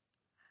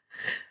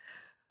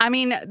 I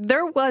mean,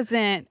 there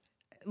wasn't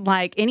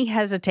like any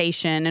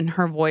hesitation in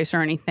her voice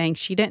or anything.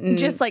 She didn't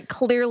just like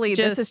clearly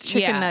this is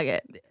Chicken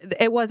Nugget.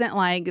 It wasn't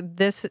like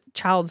this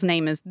child's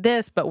name is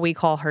this, but we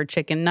call her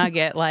Chicken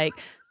Nugget. Like,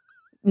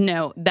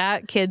 no,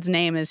 that kid's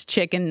name is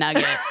Chicken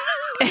Nugget.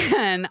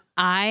 And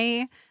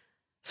I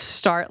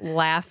start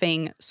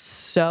laughing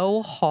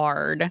so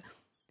hard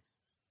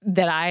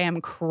that I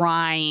am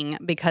crying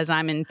because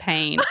I'm in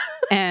pain.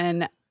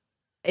 And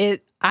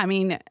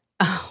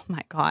oh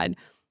my God.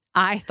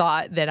 I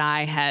thought that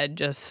I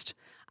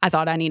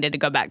thought I needed to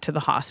go back to the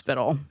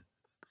hospital.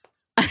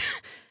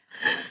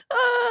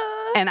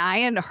 And I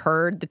had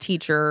heard the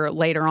teacher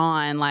later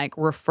on, like,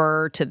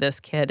 refer to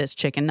this kid as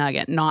Chicken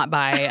Nugget, not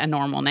by a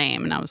normal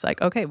name. And I was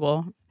like, okay,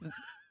 well,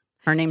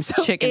 her name's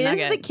Chicken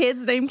Nugget. Is the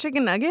kid's name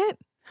Chicken Nugget?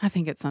 I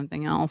think it's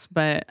something else,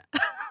 but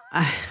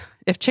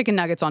if Chicken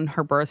Nugget's on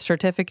her birth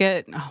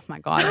certificate, oh my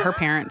God, her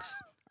parents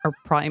are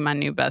probably my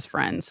new best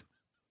friends.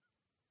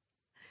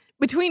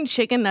 Between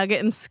Chicken Nugget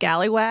and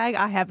Scallywag,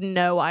 I have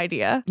no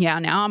idea. Yeah,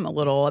 now I'm a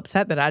little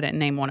upset that I didn't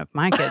name one of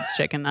my kids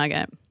Chicken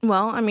Nugget.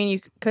 Well, I mean,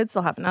 you could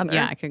still have another.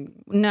 Yeah, I could.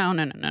 No.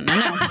 I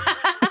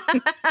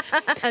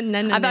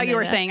thought you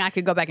were saying I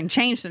could go back and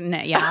change the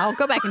name. Yeah, I'll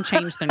go back and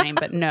change the name,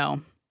 but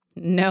no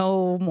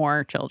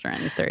more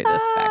children through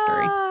this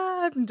factory.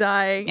 I'm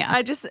dying.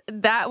 Yeah.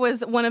 That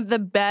was one of the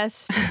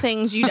best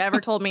things you'd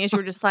ever told me is you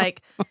were just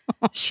like,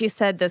 she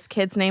said this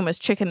kid's name was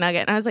Chicken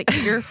Nugget. And I was like,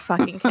 you're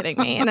fucking kidding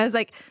me. And I was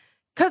like,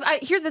 because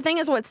here's the thing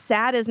is what's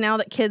sad is now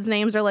that kids'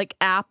 names are like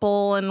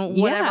Apple and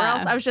whatever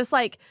else. I was just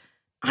like,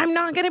 I'm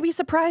not going to be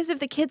surprised if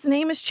the kid's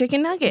name is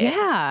Chicken Nugget.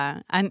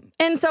 Yeah. And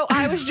so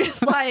I was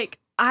just like,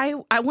 I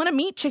want to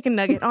meet Chicken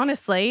Nugget,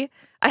 honestly.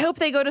 I hope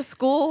they go to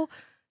school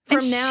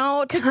from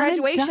now to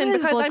graduation.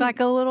 Does because look like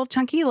a little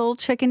chunky little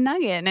chicken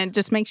nugget, and it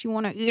just makes you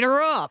want to eat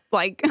her up.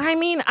 Like, I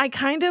mean, I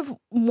kind of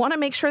want to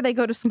make sure they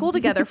go to school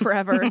together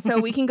forever so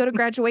we can go to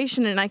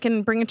graduation and I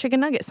can bring a chicken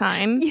nugget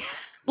sign. Yeah.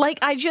 Like,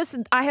 I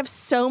have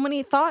so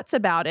many thoughts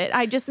about it.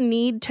 I just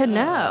need to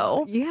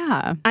know.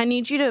 Yeah. I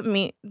need you to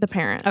meet the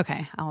parents.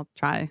 Okay. I'll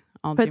try.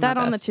 I'll put that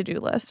on the to-do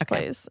list,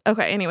 please.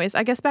 Okay. Anyways,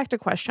 I guess back to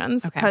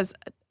questions because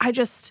I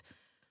just,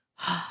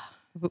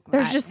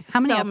 there's just how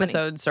many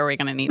episodes are we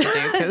going to need to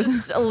do?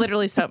 Because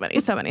literally so many.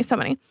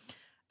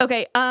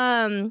 Okay.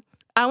 I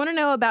want to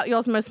know about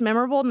y'all's most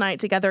memorable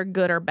night together,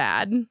 good or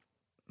bad.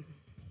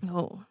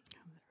 Oh,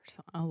 there's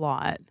a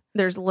lot.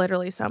 There's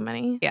literally so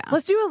many. Yeah.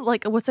 Let's do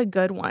what's a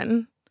good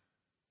one?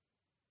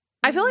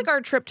 I feel like our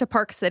trip to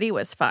Park City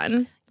was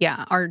fun.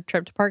 Yeah, our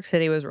trip to Park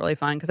City was really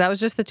fun because that was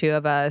just the two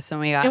of us,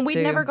 and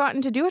we'd never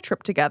gotten to do a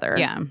trip together.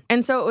 Yeah,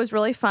 and so it was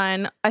really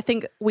fun. I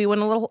think we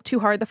went a little too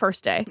hard the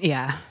first day.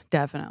 Yeah,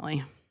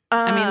 definitely.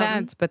 I mean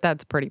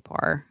that's pretty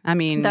par. I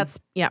mean that's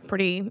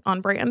pretty on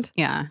brand.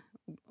 Yeah,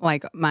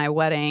 like my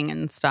wedding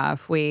and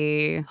stuff.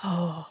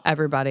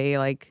 Everybody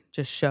like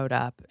just showed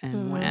up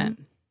and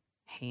went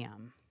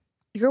ham.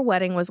 Your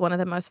wedding was one of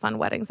the most fun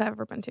weddings I've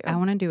ever been to. I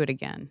want to do it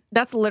again.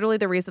 That's literally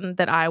the reason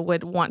that I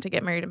would want to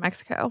get married in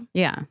Mexico.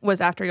 Yeah. Was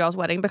after y'all's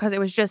wedding because it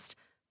was just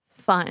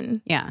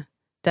fun. Yeah.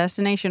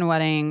 Destination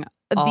wedding.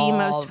 The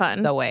most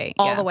fun. The way.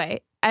 All the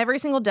way. Every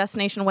single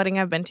destination wedding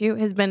I've been to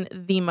has been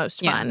the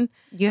most fun.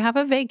 You have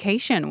a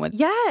vacation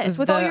with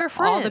all your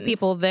friends. All the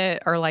people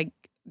that are like,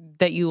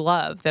 that you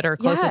love, that are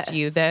closest to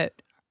you, that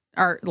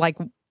are like,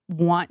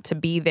 want to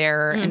be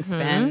there and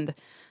spend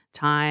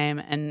time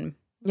and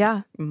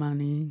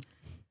money.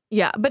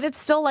 Yeah, but it's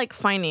still like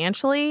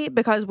financially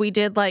because we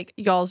did like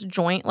y'all's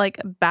joint like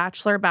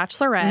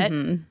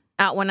bachelorette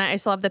at one night. I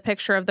still have the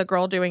picture of the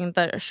girl doing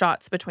the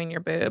shots between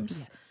your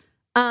boobs.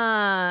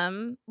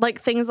 Yes.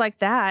 Like things like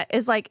that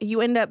is like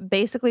you end up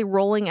basically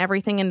rolling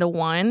everything into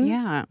one.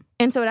 Yeah.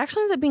 And so it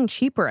actually ends up being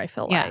cheaper, I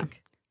feel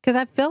like. Because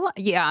I feel,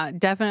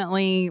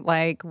 definitely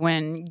like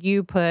when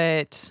you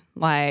put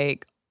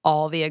like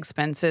all the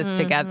expenses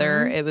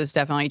together, it was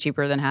definitely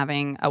cheaper than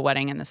having a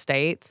wedding in the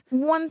States.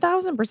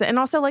 1,000%. And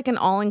also like an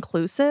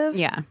all-inclusive.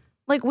 Yeah.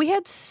 Like we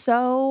had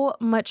so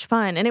much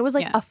fun. And it was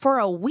like for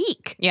a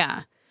week.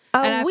 Yeah.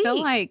 I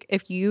feel like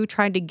if you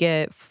tried to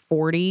get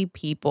 40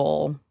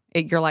 people,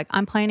 you're like,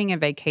 I'm planning a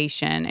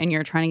vacation and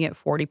you're trying to get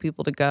 40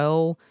 people to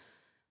go,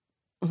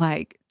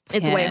 like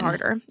 10, it's way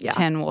harder. Yeah.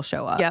 10 will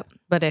show up. Yep.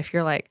 But if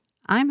you're like,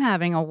 I'm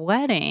having a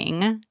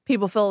wedding.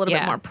 People feel a little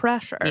bit more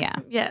pressure. Yeah.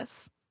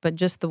 Yes. But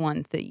just the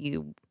ones that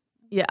you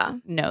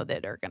know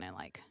that are going to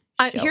like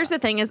here's the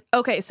thing is,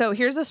 okay, so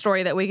here's a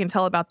story that we can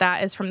tell about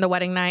that is from the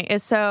wedding night.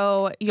 Is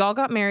so y'all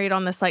got married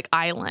on this like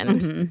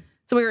island.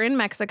 So we were in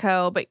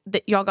Mexico, but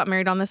y'all got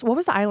married on this. What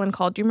was the island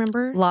called? Do you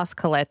remember? Las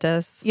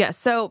Caletas. Yes.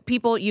 So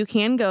people, you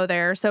can go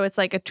there. So it's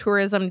like a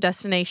tourism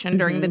destination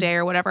during the day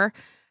or whatever.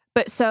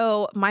 But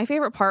so my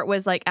favorite part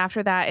was like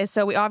after that is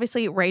so we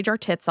obviously rage our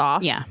tits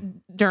off. Yeah.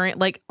 During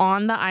like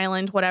on the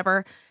island,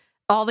 whatever.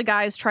 All the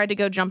guys tried to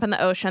go jump in the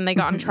ocean. They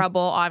got in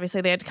trouble. Obviously,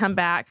 they had to come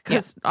back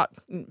because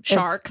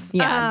sharks.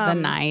 The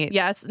night.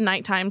 Yeah, it's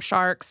nighttime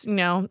sharks,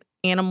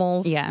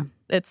 animals. Yeah.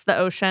 It's the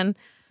ocean.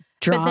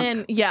 Drunk. But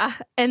then,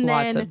 and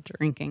lots then of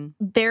drinking.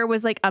 There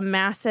was like a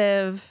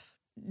massive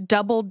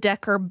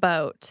double-decker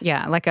boat.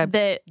 Yeah, like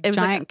it was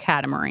giant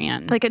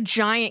catamaran. Like a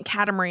giant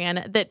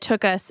catamaran that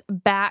took us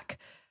back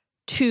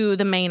to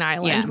the main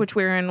island, which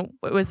we were in.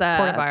 It was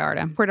Puerto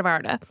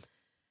Vallarta.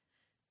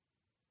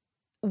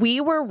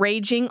 We were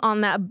raging on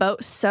that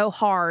boat so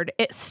hard,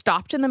 it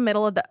stopped in the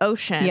middle of the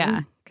ocean.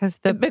 Yeah,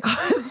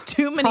 Because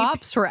too many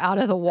props were out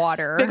of the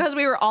water. Because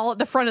we were all at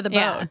the front of the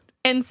boat.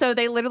 And so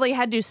they literally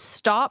had to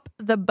stop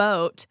the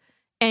boat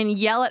and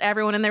yell at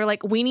everyone. And they were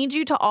like, we need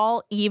you to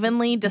all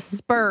evenly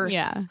disperse.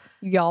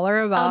 Y'all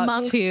are about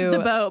amongst to the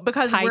boat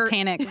because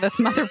Titanic this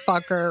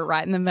motherfucker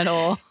right in the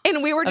middle.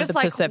 And we were just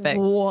like, Pacific.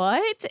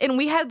 What? And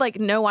we had like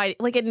no idea.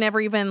 Like it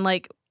never even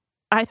like,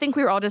 I think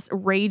we were all just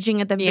raging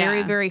at the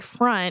very, very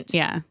front.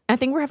 Yeah. I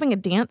think we're having a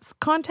dance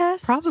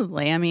contest.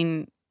 Probably. I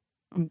mean,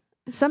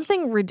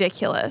 something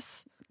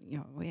ridiculous.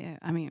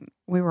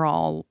 We were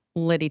all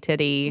litty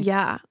titty.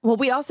 Yeah. Well,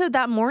 we also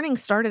that morning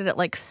started at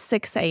like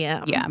 6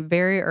 a.m. Yeah,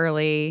 very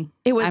early.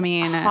 It was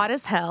hot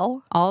as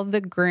hell. All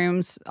the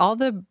grooms,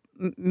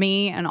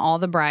 me and all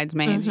the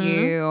bridesmaids,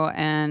 you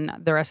and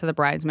the rest of the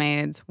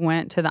bridesmaids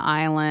went to the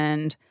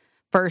island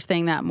first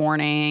thing that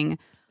morning.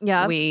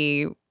 Yeah.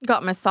 We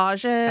got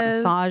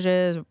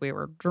massages. We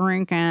were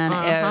drinking.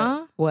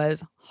 It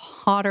was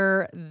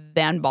hotter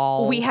than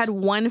balls. We had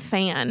one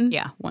fan.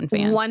 Yeah,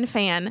 one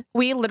fan.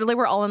 We literally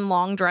were all in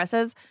long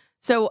dresses.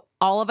 So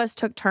all of us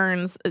took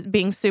turns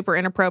being super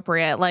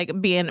inappropriate,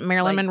 like being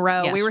Marilyn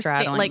Monroe. Yeah, we were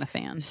straddling the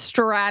fan.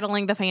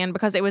 Straddling the fan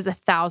because it was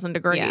 1,000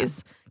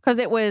 degrees. Because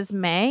it was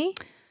May.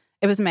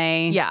 It was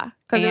May. Yeah.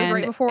 Because it was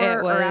right before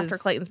or after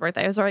Clayton's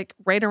birthday. It was like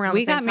right around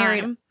the same time. We got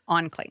married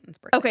on Clayton's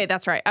birthday. Okay,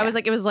 that's right. I was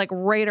like, it was like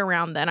right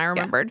around then. I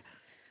remembered.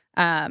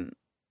 But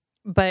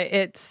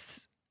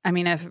it's,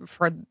 if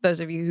for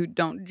those of you who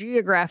don't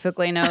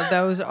geographically know,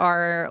 those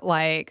are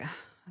like,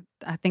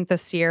 I think the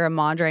Sierra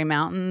Madre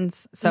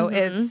Mountains. So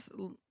it's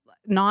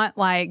not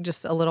like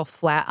just a little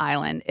flat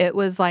island. It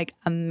was like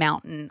a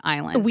mountain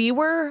island. We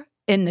were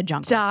in the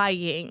jungle.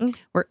 Dying.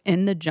 We're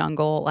in the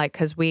jungle, like,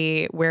 because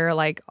where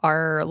like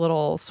our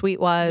little suite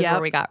was, where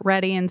we got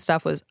ready and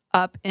stuff was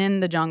up in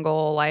the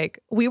jungle.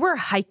 Like, we were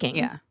hiking.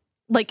 Yeah.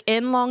 Like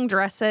in long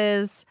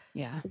dresses.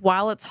 Yeah.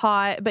 While it's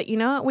hot. But you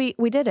know what?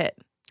 We did it.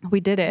 We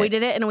did it. We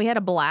did it and we had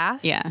a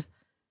blast. Yeah.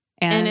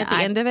 And at the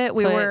end of it,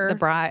 we were the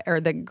bride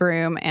or the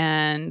groom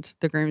and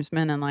the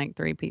groomsmen in like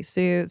 3-piece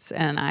suits,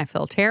 and I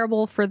feel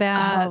terrible for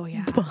that. Oh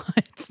yeah, but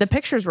the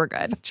pictures were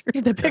good.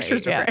 The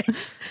pictures were great.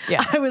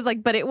 Yeah, I was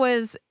like, but it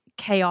was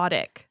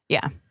chaotic.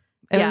 Yeah,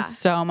 it was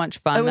so much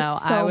fun. It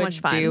was so much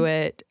fun. Do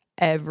it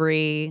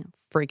every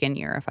freaking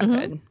year if I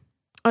could.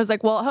 I was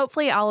like, well,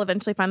 hopefully I'll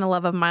eventually find the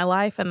love of my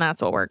life, and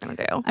that's what we're gonna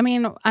do. I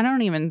mean, I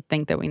don't even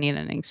think that we need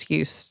an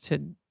excuse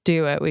to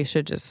do it. We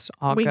should just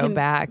all go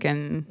back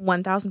and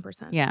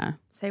 1,000%. Yeah.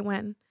 Say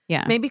when.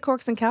 Yeah. Maybe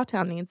Corks and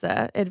Cowtown needs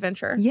a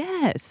adventure.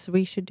 Yes,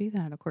 we should do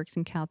that. A Corks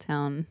and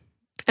Cowtown.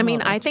 I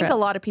mean, I think a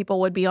lot of people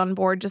would be on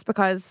board just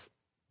because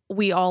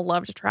we all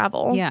love to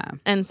travel. Yeah.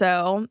 And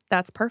so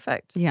that's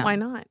perfect. Yeah. Why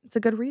not? It's a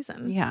good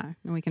reason. Yeah.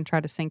 And we can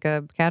try to sink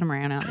a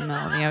catamaran out in the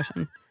middle of the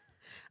ocean.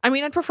 I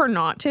mean, I'd prefer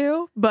not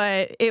to,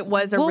 but it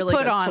was a really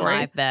good story. We'll put on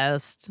life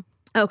vest.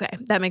 Okay,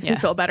 that makes me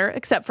feel better,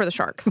 except for the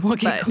sharks. We'll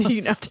get glow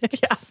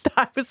sticks.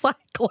 I was like,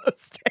 glow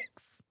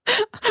sticks.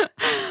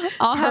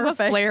 I'll have a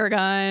flare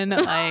gun,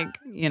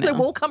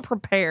 We'll come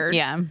prepared.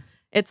 Yeah.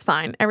 It's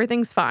fine.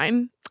 Everything's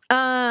fine.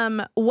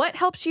 What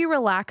helps you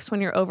relax when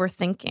you're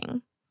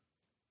overthinking?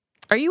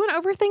 Are you an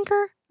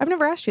overthinker? I've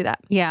never asked you that.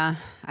 Yeah,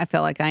 I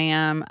feel like I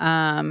am.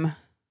 I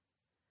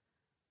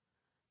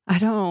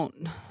don't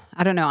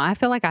know. I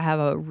feel like I have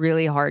a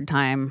really hard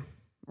time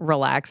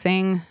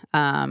relaxing.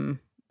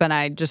 But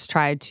I just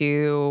try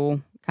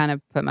to kind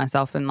of put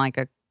myself in like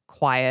a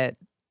quiet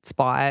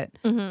spot.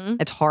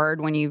 It's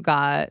hard when you've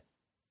got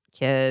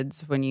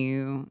kids, when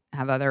you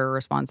have other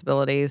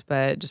responsibilities,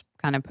 but just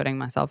kind of putting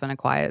myself in a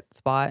quiet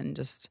spot and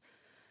just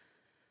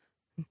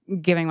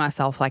giving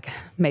myself like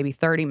maybe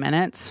 30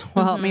 minutes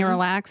will help me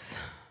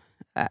relax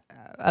a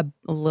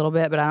little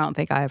bit, but I don't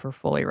think I ever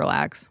fully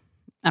relax.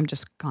 I'm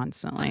just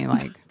constantly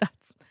like...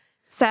 That's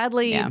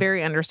sadly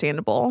very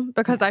understandable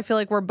because I feel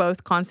like we're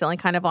both constantly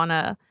kind of on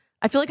a...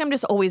 I feel like I'm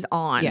just always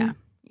on. Yeah.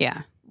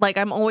 Yeah. Like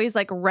I'm always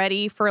like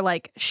ready for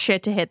like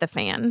shit to hit the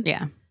fan.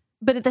 Yeah.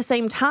 But at the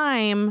same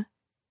time,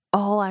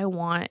 all I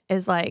want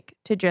is like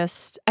to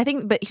just,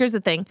 but here's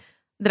the thing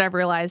that I've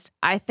realized.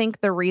 I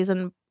think the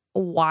reason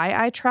why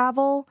I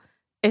travel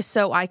is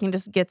so I can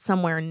just get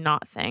somewhere and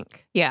not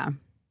think. Yeah.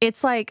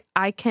 It's like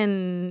I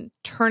can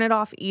turn it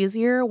off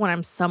easier when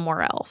I'm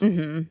somewhere else.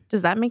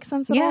 Does that make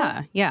sense at all?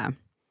 Yeah. Yeah.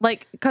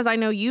 Like, because I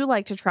know you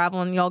like to travel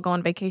and y'all go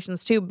on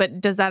vacations too,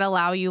 but does that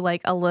allow you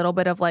like a little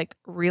bit of like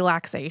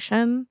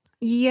relaxation?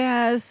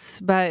 Yes,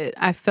 but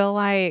I feel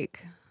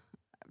like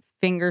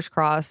fingers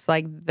crossed,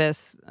 like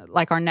this,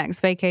 like our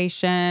next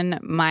vacation,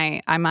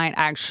 I might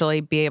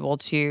actually be able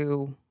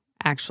to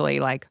actually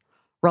like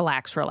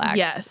relax.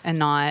 Yes. And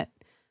not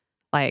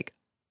like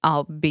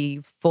I'll be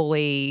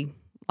fully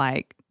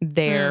like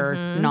there,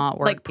 not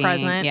working. Like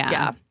present.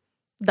 Yeah.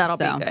 That'll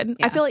be good.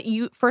 Yeah. I feel like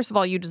first of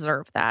all, you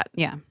deserve that.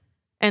 Yeah.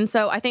 And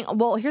so I think,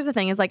 well, here's the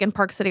thing is like in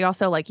Park City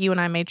also, like you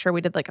and I made sure we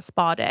did like a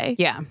spa day.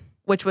 Yeah.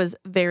 Which was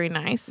very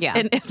nice. Yeah.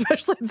 And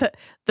especially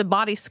the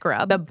body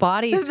scrub. The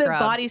body scrub. The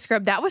body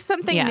scrub. That was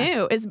something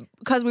new is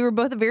because we were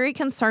both very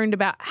concerned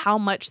about how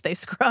much they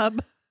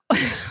scrub.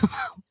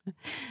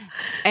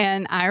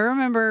 And I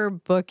remember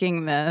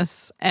booking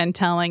this and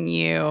telling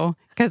you,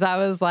 because I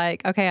was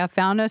like, okay, I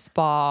found a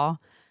spa.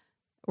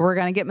 We're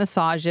going to get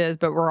massages,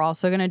 but we're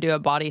also going to do a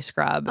body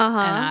scrub. And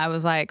I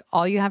was like,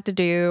 all you have to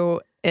do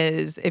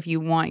is, if you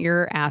want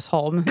your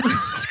asshole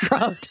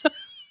scrubbed,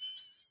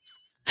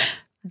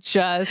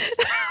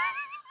 just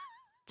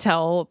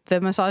tell the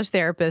massage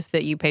therapist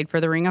that you paid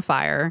for the Ring of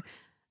Fire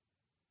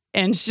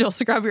and she'll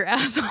scrub your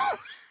asshole.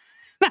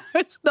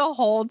 It's the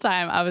whole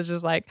time I was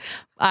just like,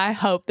 I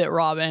hope that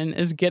Robin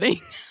is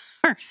getting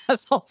her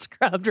asshole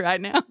scrubbed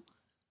right now.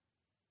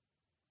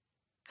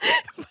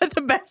 But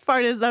the best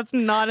part is that's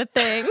not a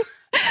thing.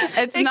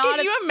 It's not.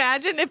 Can you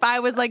imagine if I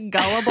was like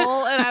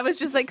gullible and I was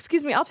just like,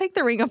 excuse me, I'll take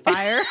the Ring of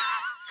Fire.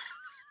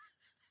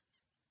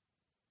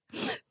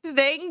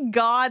 Thank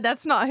God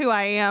that's not who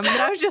I am. And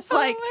I was just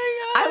like,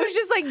 I was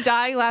just like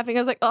dying laughing.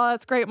 I was like, oh,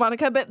 that's great,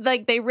 Monica. But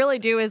like they really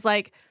do is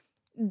like,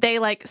 they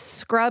like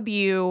scrub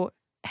you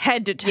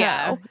head to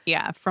toe.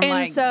 Yeah. From and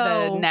like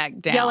the neck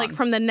down. Yeah, like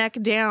from the neck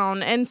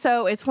down. And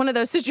so it's one of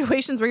those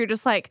situations where you're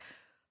just like,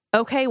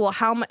 okay, well,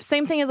 how much?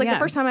 Same thing as like the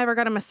first time I ever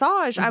got a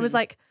massage, I was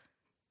like,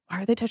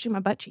 why are they touching my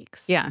butt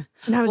cheeks? Yeah.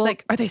 And I was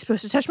like, are they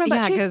supposed to touch my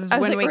butt cheeks? I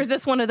was like, or is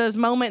this one of those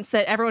moments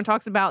that everyone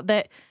talks about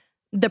that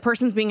the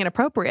person's being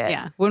inappropriate?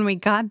 Yeah. When we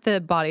got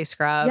the body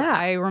scrub,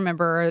 I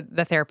remember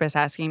the therapist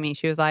asking me,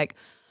 she was like,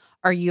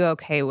 are you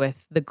okay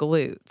with the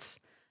glutes?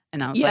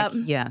 And I was like,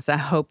 yes, I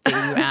hope that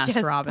you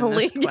asked Robin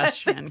this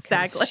question. Yes,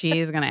 exactly.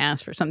 She's going to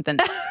ask for something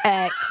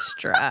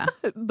extra.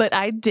 But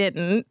I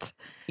didn't.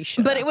 You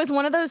should. But it was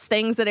one of those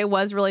things that it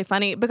was really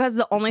funny because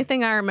the only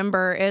thing I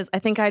remember is I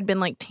think I'd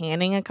been like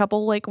tanning a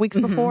couple like weeks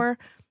before.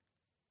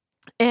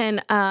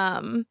 And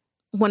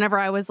whenever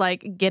I was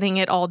like getting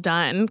it all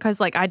done, because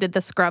like I did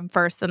the scrub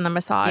first, then the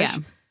massage. Yeah.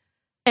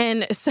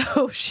 And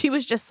so she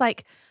was just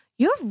like,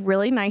 you have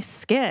really nice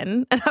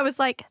skin. And I was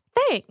like,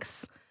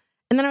 thanks.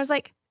 And then I was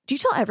like, do you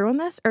tell everyone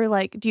this? Or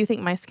like, do you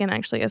think my skin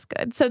actually is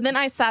good? So then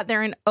I sat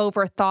there and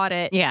overthought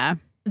it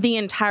the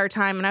entire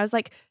time. And I was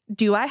like,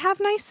 do I have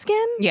nice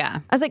skin?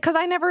 Yeah. I was like, because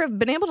I never have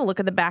been able to look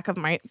at the back of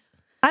my,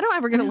 I don't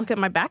ever get to look at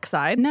my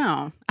backside.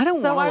 No, I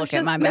don't want to look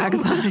at my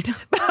backside.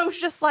 But I was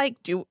just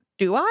like, do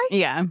I?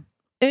 Yeah.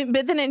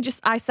 But then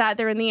I sat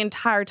there and the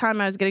entire time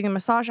I was getting a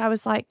massage, I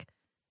was like,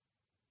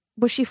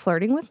 was she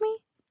flirting with me?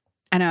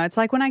 I know. It's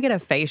like when I get a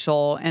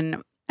facial,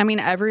 and I mean,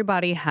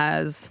 everybody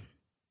has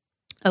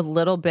a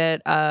little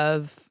bit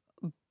of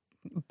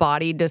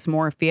body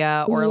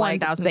dysmorphia or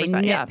like they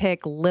nitpick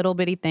little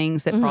bitty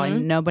things that probably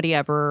nobody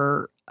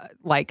ever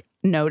like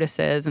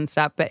notices and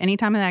stuff. But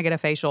anytime that I get a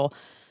facial,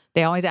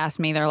 they always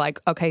ask me, they're like,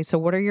 okay, so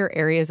what are your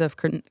areas of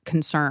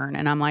concern?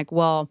 And I'm like,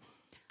 well,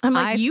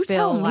 you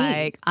tell me.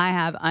 Like I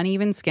have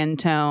uneven skin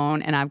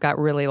tone and I've got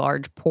really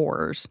large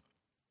pores.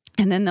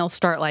 And then they'll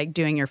start like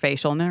doing your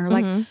facial and they're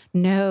like,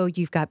 no,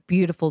 you've got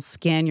beautiful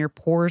skin. Your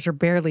pores are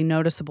barely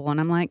noticeable.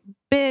 And I'm like,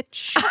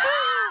 bitch.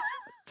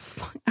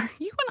 Are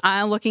you and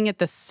I looking at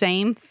the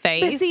same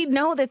face? But see,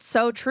 no, that's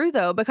so true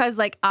though, because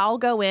like I'll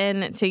go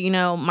in to,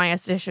 my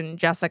esthetician,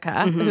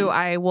 Jessica, who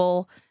I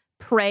will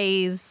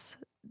praise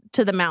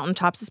to the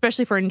mountaintops,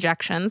 especially for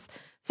injections.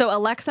 So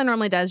Alexa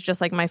normally does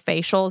just like my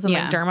facials and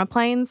like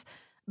dermaplanes,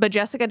 but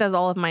Jessica does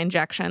all of my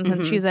injections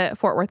and she's at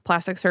Fort Worth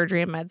Plastic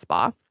Surgery and Med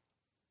Spa.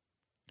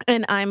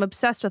 And I'm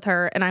obsessed with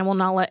her and I will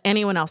not let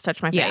anyone else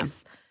touch my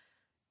face.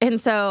 And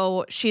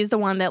so she's the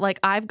one that like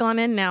I've gone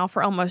in now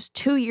for almost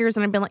 2 years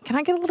and I've been like, can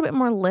I get a little bit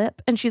more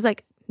lip? And she's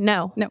like,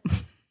 no.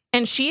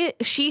 And she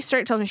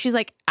straight tells me, she's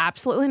like,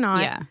 absolutely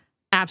not. Yeah.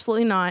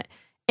 Absolutely not.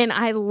 And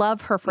I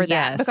love her for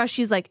that because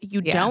she's like, you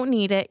don't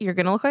need it. You're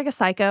going to look like a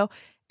psycho.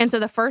 And so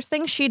the first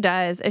thing she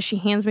does is she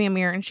hands me a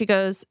mirror and she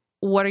goes,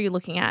 what are you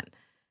looking at?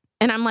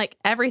 And I'm like,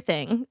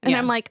 everything. And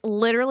I'm like,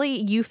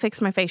 literally, you fix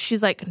my face.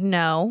 She's like,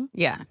 no.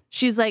 Yeah.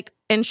 She's like,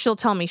 and she'll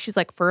tell me, she's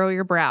like, furrow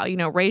your brow,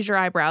 raise your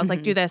eyebrows,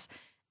 like do this.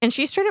 And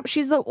she's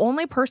the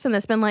only person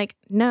that's been like,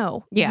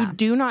 no, you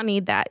do not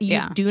need that.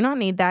 You do not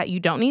need that. You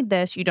don't need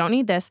this. You don't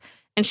need this.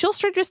 And she'll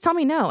straight just tell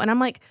me no. And I'm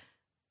like,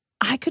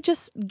 I could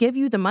just give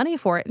you the money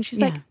for it. And she's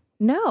like,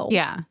 no.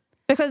 Yeah.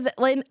 Because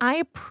like, I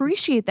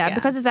appreciate that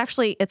because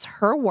it's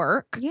her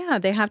work. Yeah,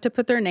 they have to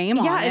put their name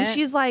on it. Yeah, and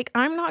she's like,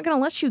 I'm not going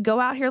to let you go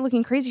out here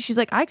looking crazy. She's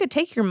like, I could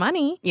take your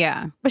money.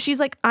 Yeah. But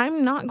she's like,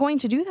 I'm not going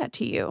to do that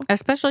to you.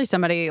 Especially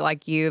somebody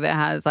like you that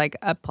has like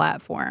a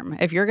platform.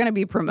 If you're going to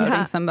be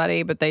promoting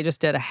somebody, but they just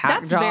did a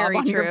hack job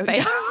on your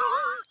face.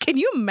 Can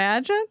you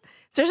imagine?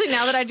 Especially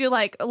now that I do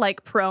like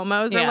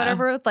promos or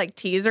whatever with like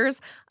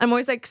teasers. I'm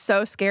always like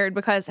so scared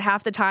because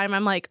half the time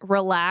I'm like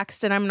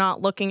relaxed and I'm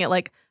not looking at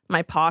like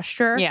my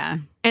posture. Yeah.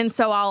 And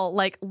so I'll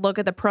like look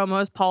at the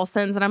promos Paul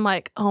sends and I'm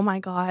like, oh my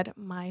God,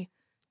 my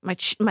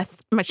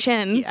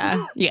chins.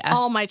 Yeah. Yeah.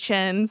 All my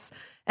chins.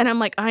 And I'm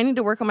like, I need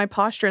to work on my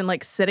posture and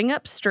like sitting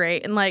up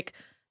straight and like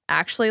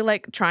actually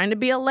like trying to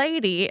be a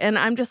lady. And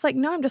I'm just like,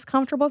 no, I'm just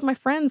comfortable with my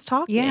friends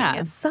talking. Yeah.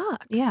 It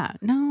sucks. Yeah.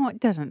 No,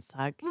 it doesn't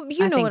suck.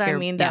 You know what I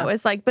mean though.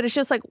 It's like, but it's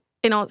just like,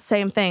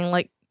 same thing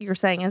like you're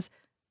saying is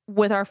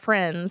with our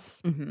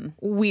friends,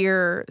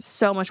 we're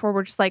so much more,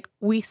 we're just like,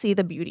 we see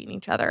the beauty in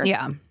each other.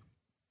 Yeah.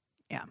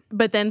 Yeah.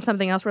 But then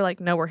something else, we're like,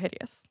 no, we're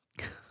hideous.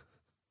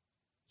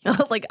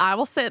 Like, I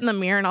will sit in the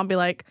mirror and I'll be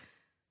like,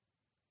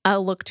 I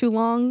look too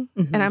long.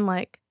 And I'm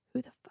like,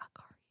 who the fuck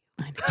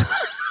are you?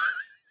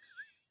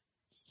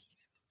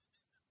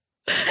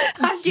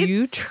 I know.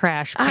 You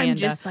trash panda. I'm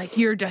just like,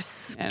 you're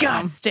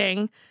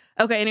disgusting.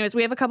 Okay, anyways,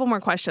 we have a couple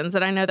more questions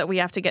that I know that we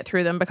have to get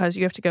through them because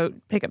you have to go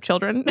pick up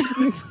children.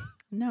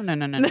 No.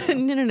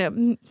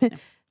 No.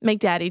 Make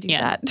daddy do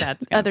that.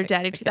 That's other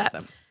daddy do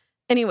that.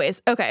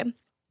 Anyways, okay.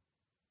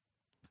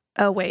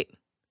 Oh, wait.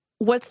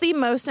 What's the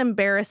most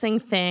embarrassing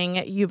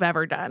thing you've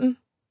ever done?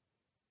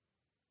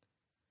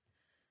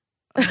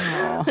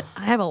 Oh.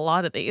 I have a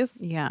lot of these.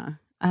 Yeah.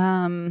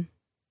 Do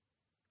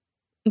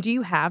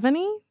you have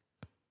any?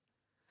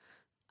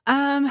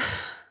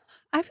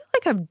 I feel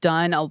like I've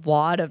done a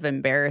lot of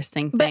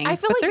embarrassing things. But I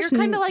feel like you're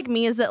kind of like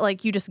me, is that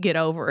like you just get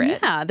over it.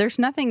 Yeah, there's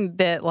nothing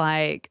that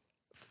like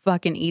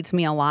fucking eats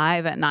me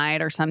alive at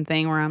night or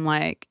something where I'm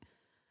like,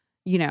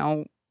 you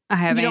know, I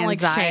have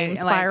anxiety. Like shame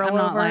spiral I'm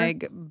not over?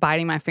 like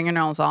biting my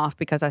fingernails off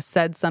because I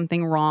said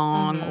something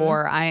wrong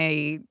or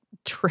I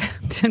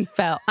tripped and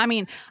fell. I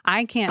mean,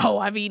 I can't. Oh,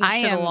 I've eaten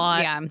shit a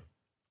lot. Yeah.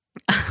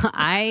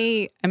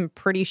 I am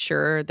pretty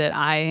sure that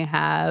I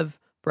have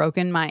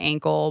broken my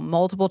ankle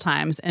multiple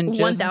times and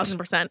just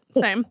 1000%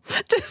 same.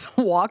 Just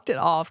walked it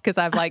off because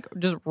I've like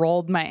just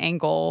rolled my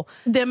ankle.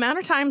 The amount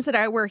of times that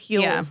I wear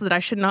heels that I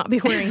should not be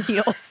wearing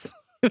heels.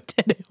 You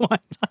did it one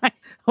time.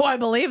 Oh, I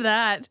believe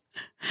that.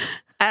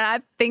 And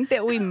I think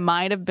that we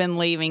might have been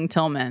leaving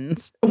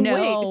Tillman's.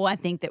 No, I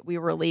think that we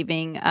were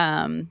leaving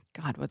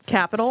God, what's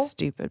Capitol? That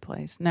stupid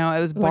place? No,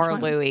 it was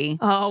Bar Louie.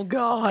 Oh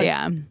God.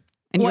 Yeah.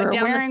 And you were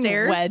down wearing the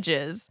stairs?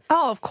 wedges.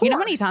 Oh, of course. You know how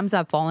many times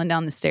I've fallen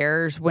down the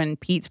stairs when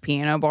Pete's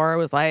Piano Bar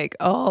was like,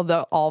 all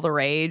the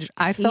rage?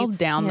 I fell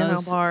down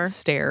those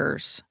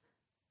stairs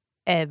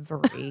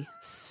every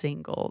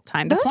single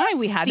time. That's why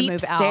we had to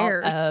move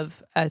out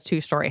of a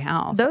 2-story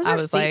house. Those are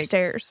steep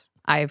stairs.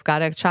 I've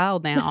got a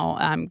child now.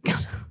 I'm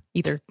gonna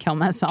either kill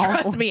myself.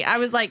 Trust me. I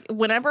was like,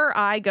 whenever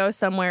I go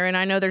somewhere and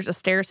I know there's a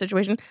stair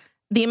situation,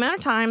 the amount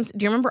of times,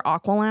 do you remember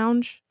Aqua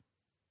Lounge?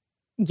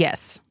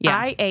 Yes. Yeah.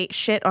 I ate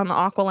shit on the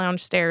Aqua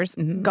Lounge stairs.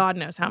 God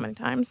knows how many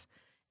times.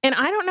 And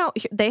I don't know.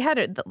 They had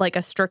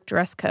a strict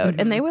dress code,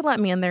 and they would let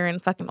me in there in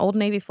fucking Old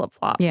Navy flip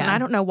flops. Yeah. And I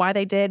don't know why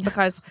they did,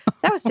 because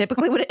that was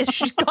typically what it is.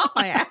 She got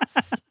my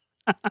ass.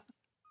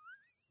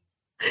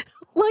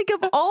 Like,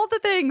 of all the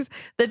things,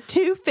 the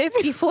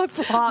 250 flip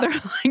flops.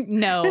 They're like,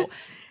 no,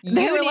 you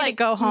need to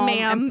go home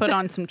and put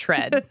on some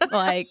tread.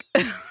 Like,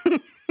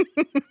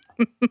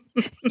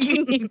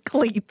 you need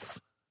cleats.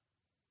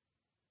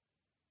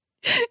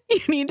 You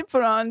need to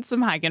put on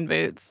some hiking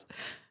boots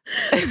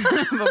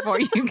before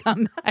you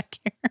come back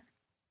here.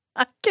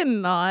 I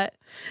cannot.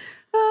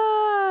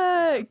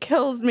 It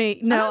kills me.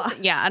 No.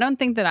 I don't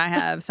think that I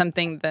have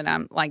something that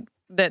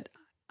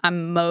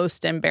I'm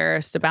most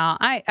embarrassed about.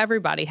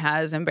 Everybody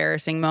has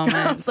embarrassing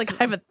moments. Like,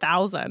 I have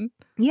 1,000.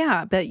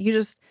 Yeah, but you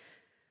just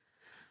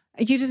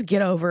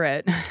get over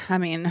it. I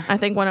mean, I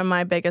think one of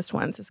my biggest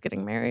ones is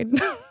getting married.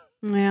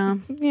 Yeah.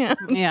 Yeah.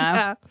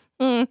 Yeah.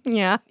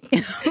 Yeah.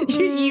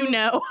 You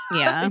know.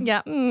 Yeah.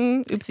 Yeah.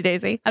 Oopsie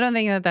daisy. I don't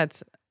think that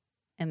that's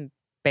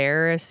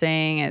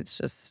embarrassing. It's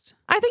just,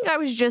 I think I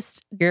was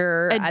just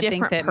a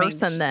different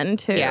person then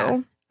too.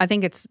 Yeah. I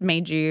think it's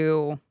made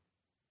you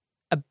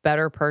a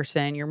better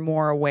person. You're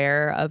more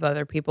aware of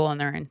other people and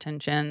their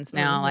intentions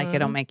now. Like,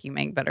 it'll make you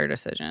make better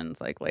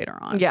decisions like later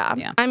on.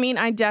 Yeah. I mean,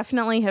 I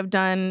definitely have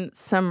done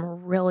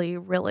some really,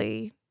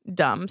 really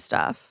dumb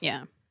stuff.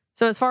 Yeah.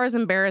 So as far as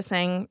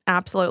embarrassing,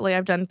 absolutely,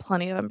 I've done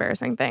plenty of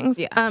embarrassing things.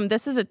 Yeah.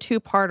 This is a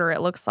 2-parter, it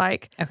looks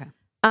like. Okay.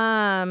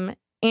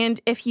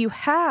 And if you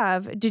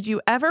have, did you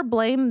ever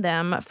blame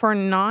them for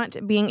not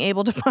being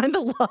able to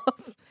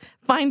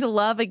find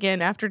love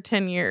again after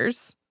 10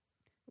 years?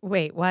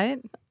 Wait, what?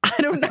 I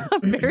don't know.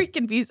 I'm very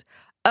confused.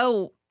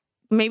 Oh,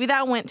 maybe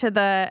that went to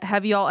the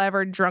have y'all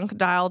ever drunk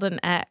dialed an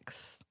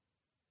ex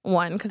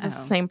one, because it's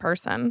the same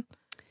person.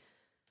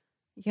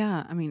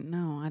 Yeah, I mean,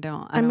 no, I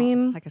don't. I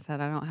mean, like I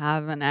said, I don't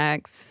have an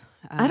ex.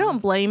 I don't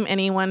blame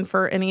anyone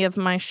for any of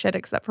my shit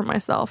except for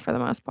myself for the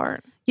most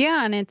part.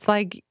 Yeah, and it's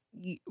like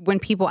when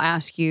people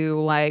ask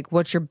you, like,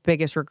 what's your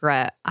biggest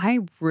regret? I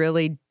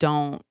really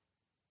don't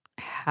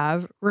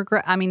have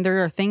regret. I mean,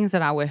 there are things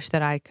that I wish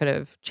that I could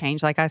have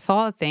changed. Like, I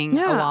saw a thing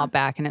a while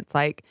back, and it's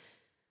like,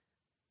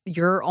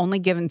 you're only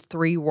given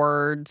 3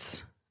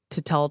 words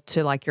to tell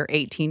to like your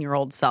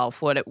 18-year-old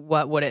self. What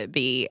would it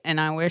be? And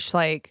I wish,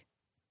 like,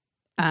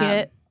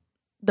 get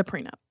the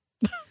prenup.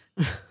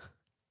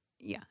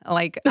 Yeah.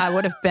 Like, I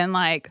would have been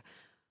like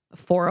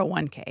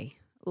 401k,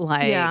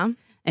 like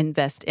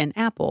invest in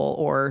Apple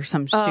or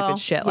some stupid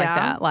shit like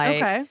that.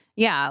 Like,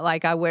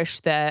 like, I wish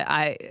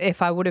that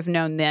if I would have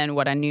known then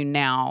what I knew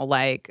now,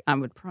 like, I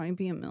would probably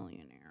be a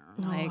millionaire.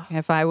 Like,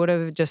 if I would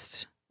have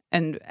just,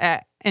 and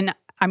I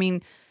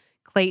mean,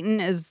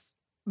 Clayton is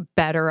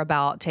better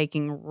about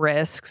taking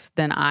risks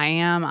than I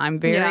am. I'm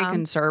very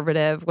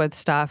conservative with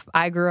stuff.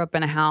 I grew up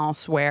in a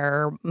house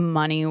where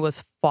money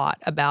was fought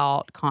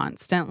about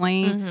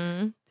constantly.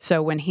 Mm-hmm.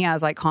 So when he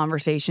has like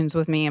conversations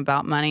with me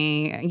about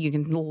money, you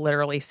can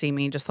literally see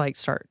me just like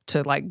start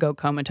to like go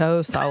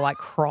comatose. So I'll like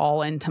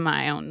crawl into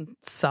my own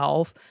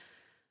self.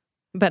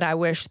 But I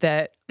wish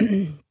that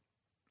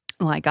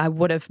like I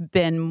would have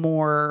been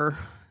more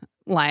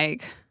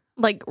like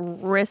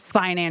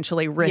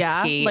financially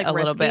risky a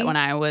little bit when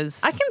I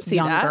was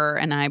younger,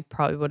 and I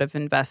probably would have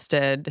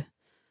invested.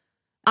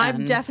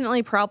 I've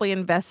definitely probably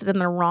invested in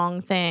the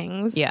wrong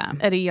things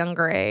at a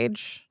younger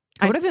age.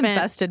 I would have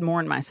invested more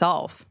in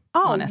myself,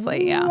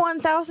 honestly.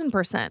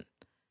 1,000%.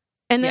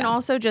 And then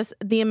also just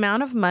the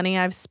amount of money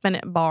I've spent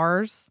at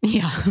bars.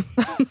 Yeah.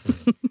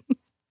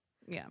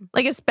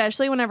 Like,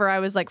 especially whenever I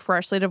was like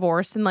freshly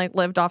divorced and like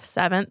lived off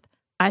 7th,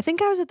 I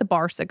think I was at the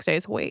bar 6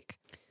 days a week.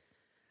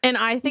 And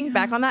I think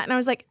back on that and I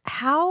was like,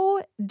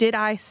 how did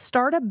I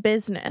start a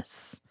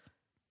business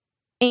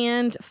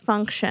and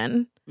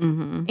function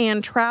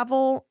and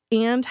travel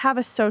and have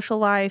a social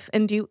life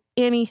and do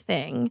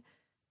anything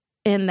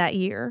in that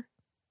year?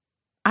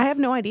 I have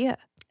no idea.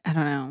 I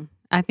don't know.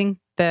 I think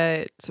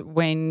that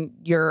when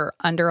you're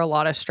under a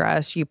lot of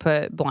stress, you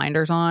put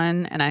blinders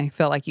on, and I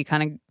feel like you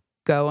kind of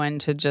go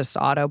into just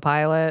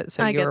autopilot.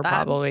 So you were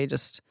probably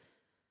just,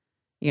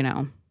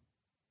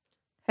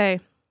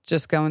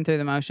 just going through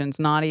the motions,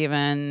 not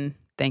even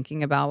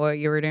thinking about what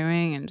you were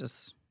doing and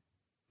just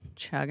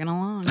chugging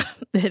along.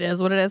 It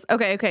is what it is.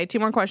 Okay. 2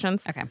 more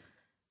questions. Okay.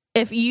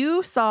 If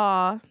you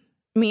saw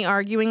me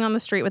arguing on the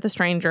street with a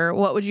stranger,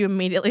 what would you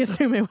immediately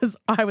assume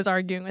I was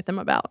arguing with him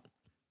about?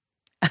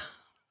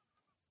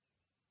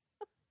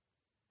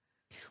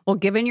 Well,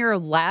 given your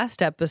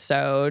last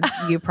episode,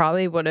 you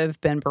probably would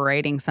have been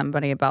berating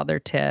somebody about their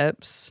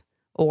tips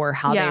or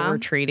how they were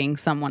treating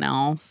someone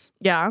else.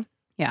 Yeah.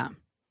 Yeah.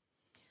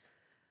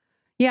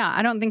 Yeah,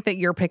 I don't think that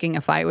you're picking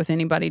a fight with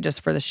anybody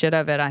just for the shit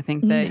of it. I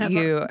think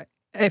that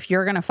if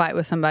you're going to fight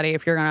with somebody,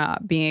 if you're going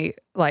to be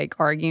like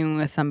arguing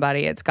with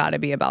somebody, it's got to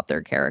be about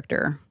their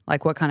character,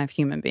 like what kind of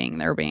human being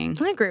they're being.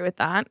 I agree with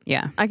that.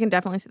 Yeah. I can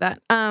definitely see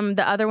that.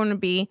 The other one would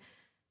be,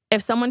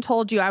 if someone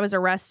told you I was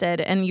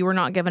arrested and you were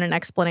not given an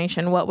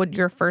explanation, what would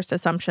your first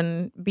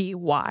assumption be?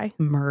 Why?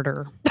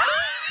 Murder.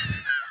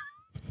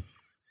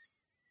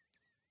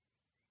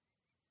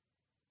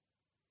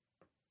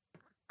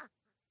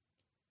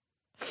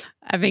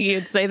 I think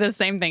you'd say the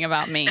same thing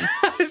about me.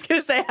 I was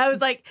going to say, I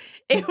was like,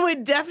 it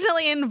would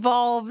definitely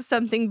involve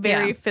something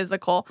very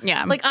physical.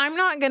 Yeah. Like, I'm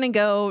not going to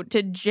go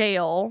to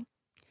jail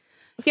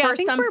for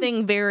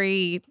something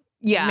very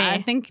meh.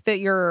 I think that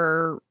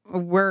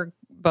we're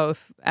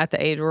both at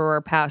the age where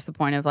we're past the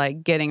point of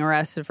like getting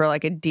arrested for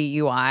like a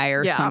DUI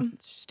or some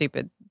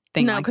stupid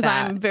thing like that. No, because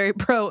I'm very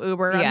pro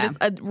Uber. Yeah.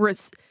 I'm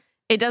just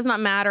it does not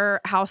matter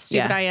how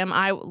stupid I am.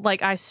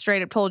 I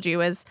straight up told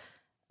you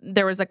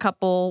there was a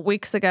couple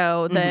weeks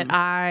ago that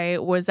I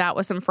was out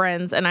with some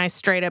friends and I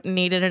straight up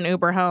needed an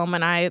Uber home,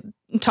 and I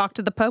talked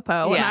to the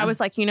popo and I was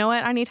like, you know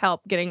what? I need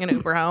help getting an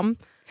Uber home.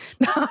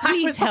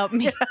 Please help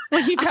me.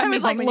 Will you drive me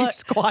home in your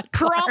squad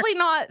car? Probably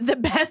not the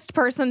best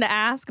person to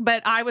ask,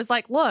 but I was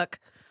like, look,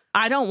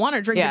 I don't want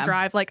to drink and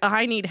drive. Like,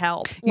 I need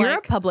help. You're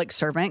a public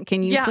servant.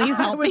 Can you please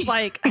help me? I was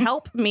like,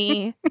 help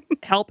me,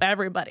 help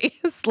everybody.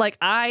 It's like,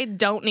 I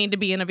don't need to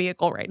be in a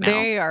vehicle right now.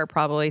 They are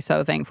probably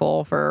so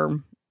thankful for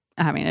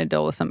having to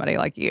deal with somebody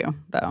like you,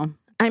 though.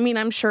 I mean,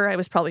 I'm sure I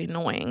was probably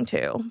annoying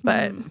too,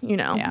 but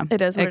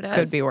it is what it is. It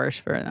could be worse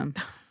for them.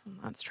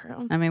 That's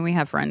true. I mean, we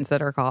have friends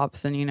that are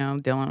cops, and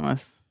dealing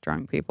with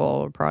drunk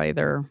people probably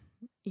their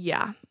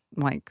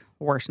like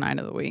worst night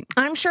of the week.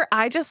 I'm sure.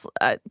 I just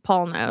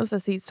Paul knows,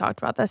 as he's talked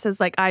about this, is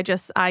like I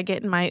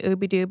get in my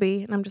ooby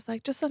dooby, and I'm just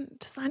like, just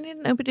I need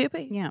an ooby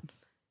dooby. Yeah.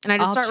 And I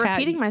just start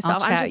repeating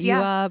myself. I'll chat you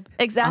up.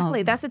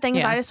 Exactly. That's the thing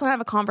is I just want to have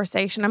a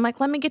conversation. I'm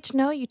like, let me get to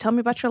know you. Tell me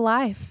about your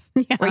life.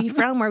 Yeah. Where are you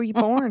from? Where were you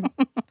born?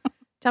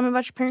 Tell me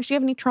about your parents. Do you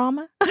have any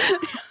trauma?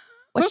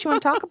 What you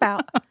want to talk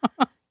about?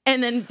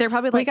 And then they're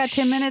probably like, we got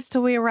 10 minutes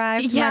till we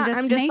arrive to my destination.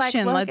 I'm just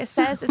like, look, it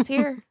says it's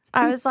here.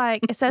 I was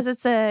like, it says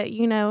it's a,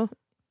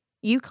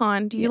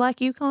 Yukon. Do you like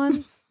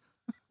Yukons?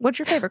 What's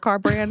your favorite car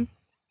brand?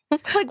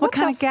 Like, what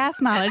kind of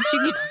gas mileage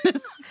you get?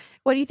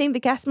 What do you think the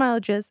gas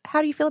mileage is?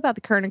 How do you feel about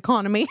the current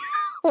economy?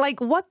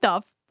 Like, what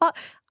the fuck?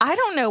 I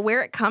don't know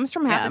where it comes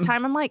from half the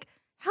time. I'm like,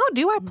 how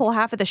do I pull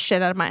half of the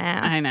shit out of my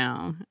ass? I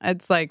know.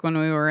 It's like when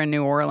we were in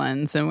New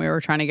Orleans and we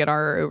were trying to get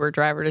our Uber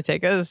driver to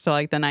take us to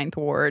like the 9th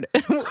Ward.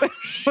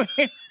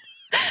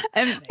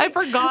 And I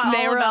forgot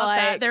all about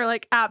that. They were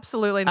like,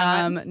 absolutely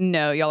not.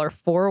 No, y'all are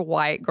 4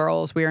 white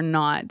girls. We are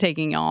not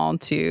taking y'all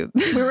to.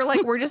 We were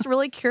like, we're just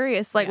really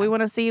curious. Like, we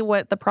want to see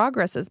what the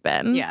progress has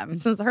been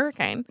since the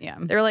hurricane. Yeah.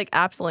 They were like,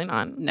 absolutely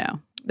not. No.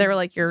 They were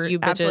like, you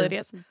absolutely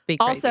idiots.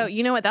 Also,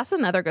 you know what? That's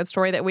another good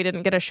story that we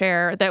didn't get to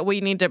share that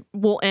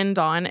we'll end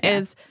on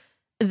is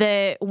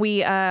that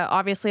we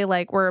obviously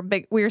like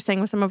we were staying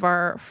with some of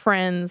our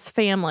friends'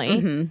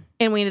 family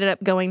and we ended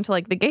up going to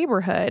like the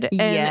gayborhood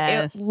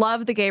and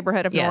loved the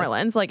gayborhood of New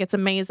Orleans. Like, it's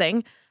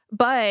amazing.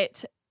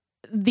 But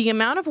the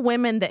amount of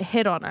women that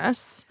hit on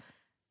us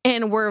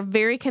and were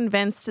very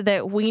convinced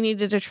that we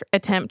needed to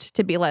attempt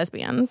to be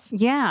lesbians.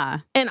 Yeah.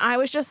 And I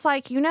was just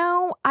like,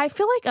 I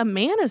feel like a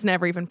man has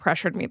never even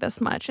pressured me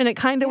this much. And it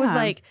kind of was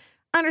like,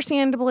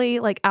 understandably,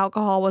 like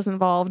alcohol was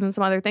involved and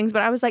some other things.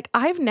 But I was like,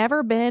 I've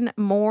never been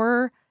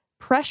more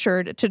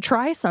pressured to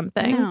try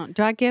something. No.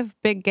 Do I give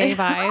big gay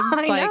vibes?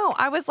 I know.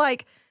 I was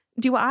like,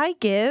 do I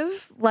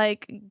give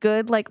like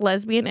good like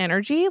lesbian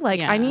energy?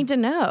 Like I need to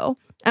know.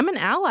 I'm an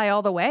ally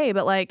all the way,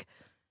 but like,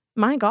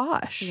 my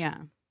gosh. Yeah.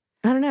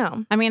 I don't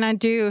know. I mean, I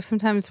do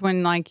sometimes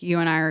when like you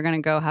and I are going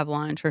to go have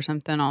lunch or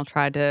something, I'll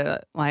try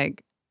to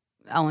like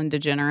Ellen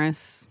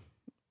DeGeneres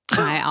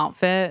my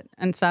outfit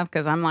and stuff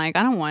because I'm like,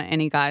 I don't want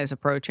any guys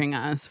approaching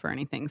us for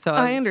anything. So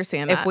I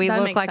understand that. If we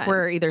that look like sense.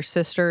 We're either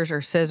sisters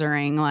or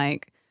scissoring,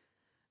 like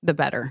the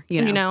better,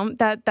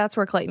 that's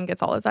where Clayton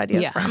gets all his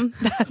ideas from.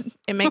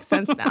 It makes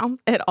sense now.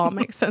 It all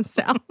makes sense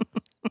now.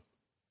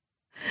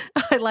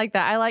 I like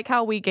that. I like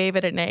how we gave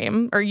it a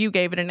name, or you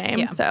gave it a name.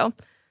 Yeah. So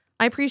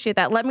I appreciate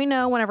that. Let me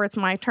know whenever it's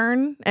my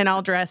turn, and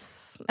I'll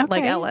dress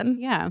like Ellen.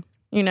 Yeah.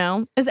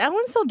 Is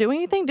Ellen still doing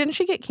anything? Didn't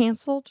she get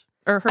canceled?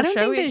 Or her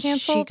show get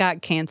canceled? She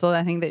got canceled.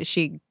 I think that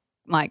she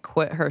like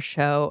quit her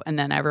show, and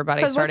then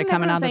everybody started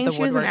coming out of the woodwork.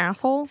 She was an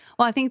asshole.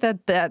 Well, I think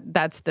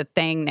that's the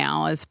thing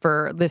now is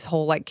for this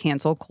whole like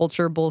cancel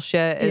culture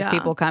bullshit is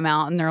people come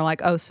out and they're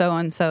like, oh, so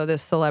and so,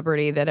 this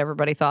celebrity that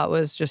everybody thought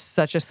was just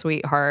such a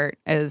sweetheart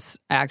is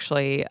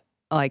actually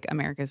like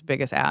America's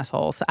biggest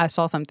asshole. So I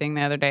saw something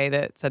the other day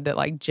that said that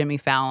like Jimmy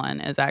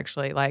Fallon is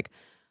actually like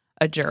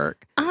a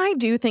jerk. I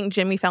do think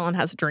Jimmy Fallon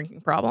has a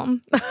drinking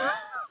problem.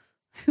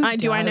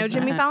 Do I know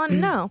Jimmy Fallon?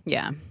 No.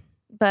 Yeah.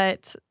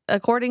 But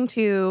according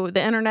to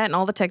the internet and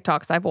all the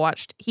TikToks I've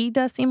watched, he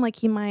does seem like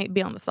he might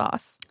be on the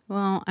sauce.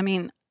 Well, I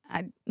mean,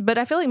 but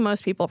I feel like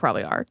most people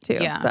probably are too.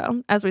 Yeah.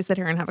 So as we sit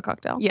here and have a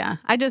cocktail. Yeah.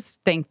 I just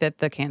think that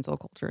the cancel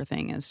culture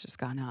thing has just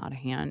gotten out of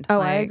hand. Oh,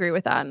 I agree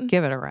with that.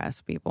 Give it a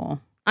rest, people.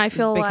 I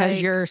feel because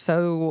like you're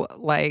so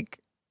like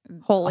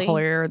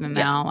holier than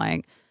thou.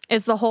 Like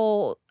it's the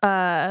whole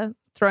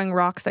throwing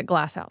rocks at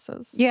glass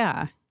houses.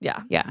 Yeah.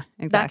 Yeah. Yeah.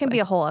 Exactly. That can be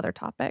a whole other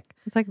topic.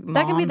 It's like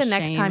that can be the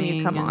next time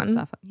you come on.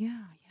 Stuff. Yeah.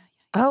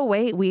 Oh,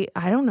 wait.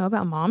 I don't know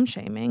about mom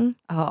shaming.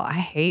 Oh, I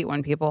hate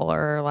when people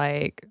are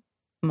like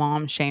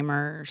mom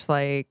shamers.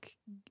 Like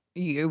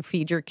you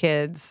feed your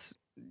kids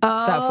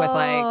stuff with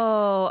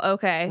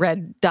like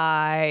red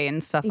dye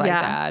and stuff like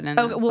that. And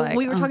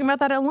we were talking about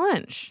that at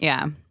lunch.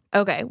 Yeah.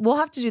 Okay. We'll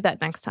have to do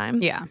that next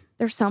time. Yeah.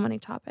 There's so many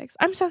topics.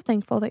 I'm so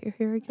thankful that you're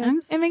here again.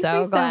 It makes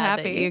me so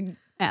happy. That you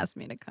asked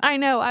me to come. I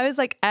know. I was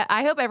like,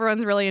 I hope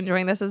everyone's really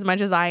enjoying this as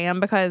much as I am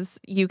because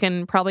you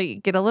can probably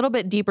get a little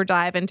bit deeper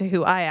dive into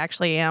who I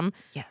actually am.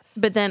 Yes.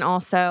 But then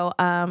also,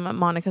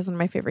 Monica's one of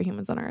my favorite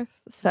humans on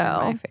earth. So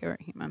my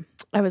favorite human.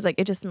 I was like,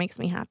 it just makes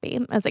me happy.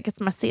 I was like,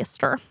 it's my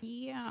sister.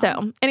 Yeah.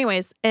 So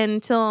anyways,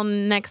 until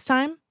next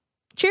time,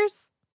 cheers.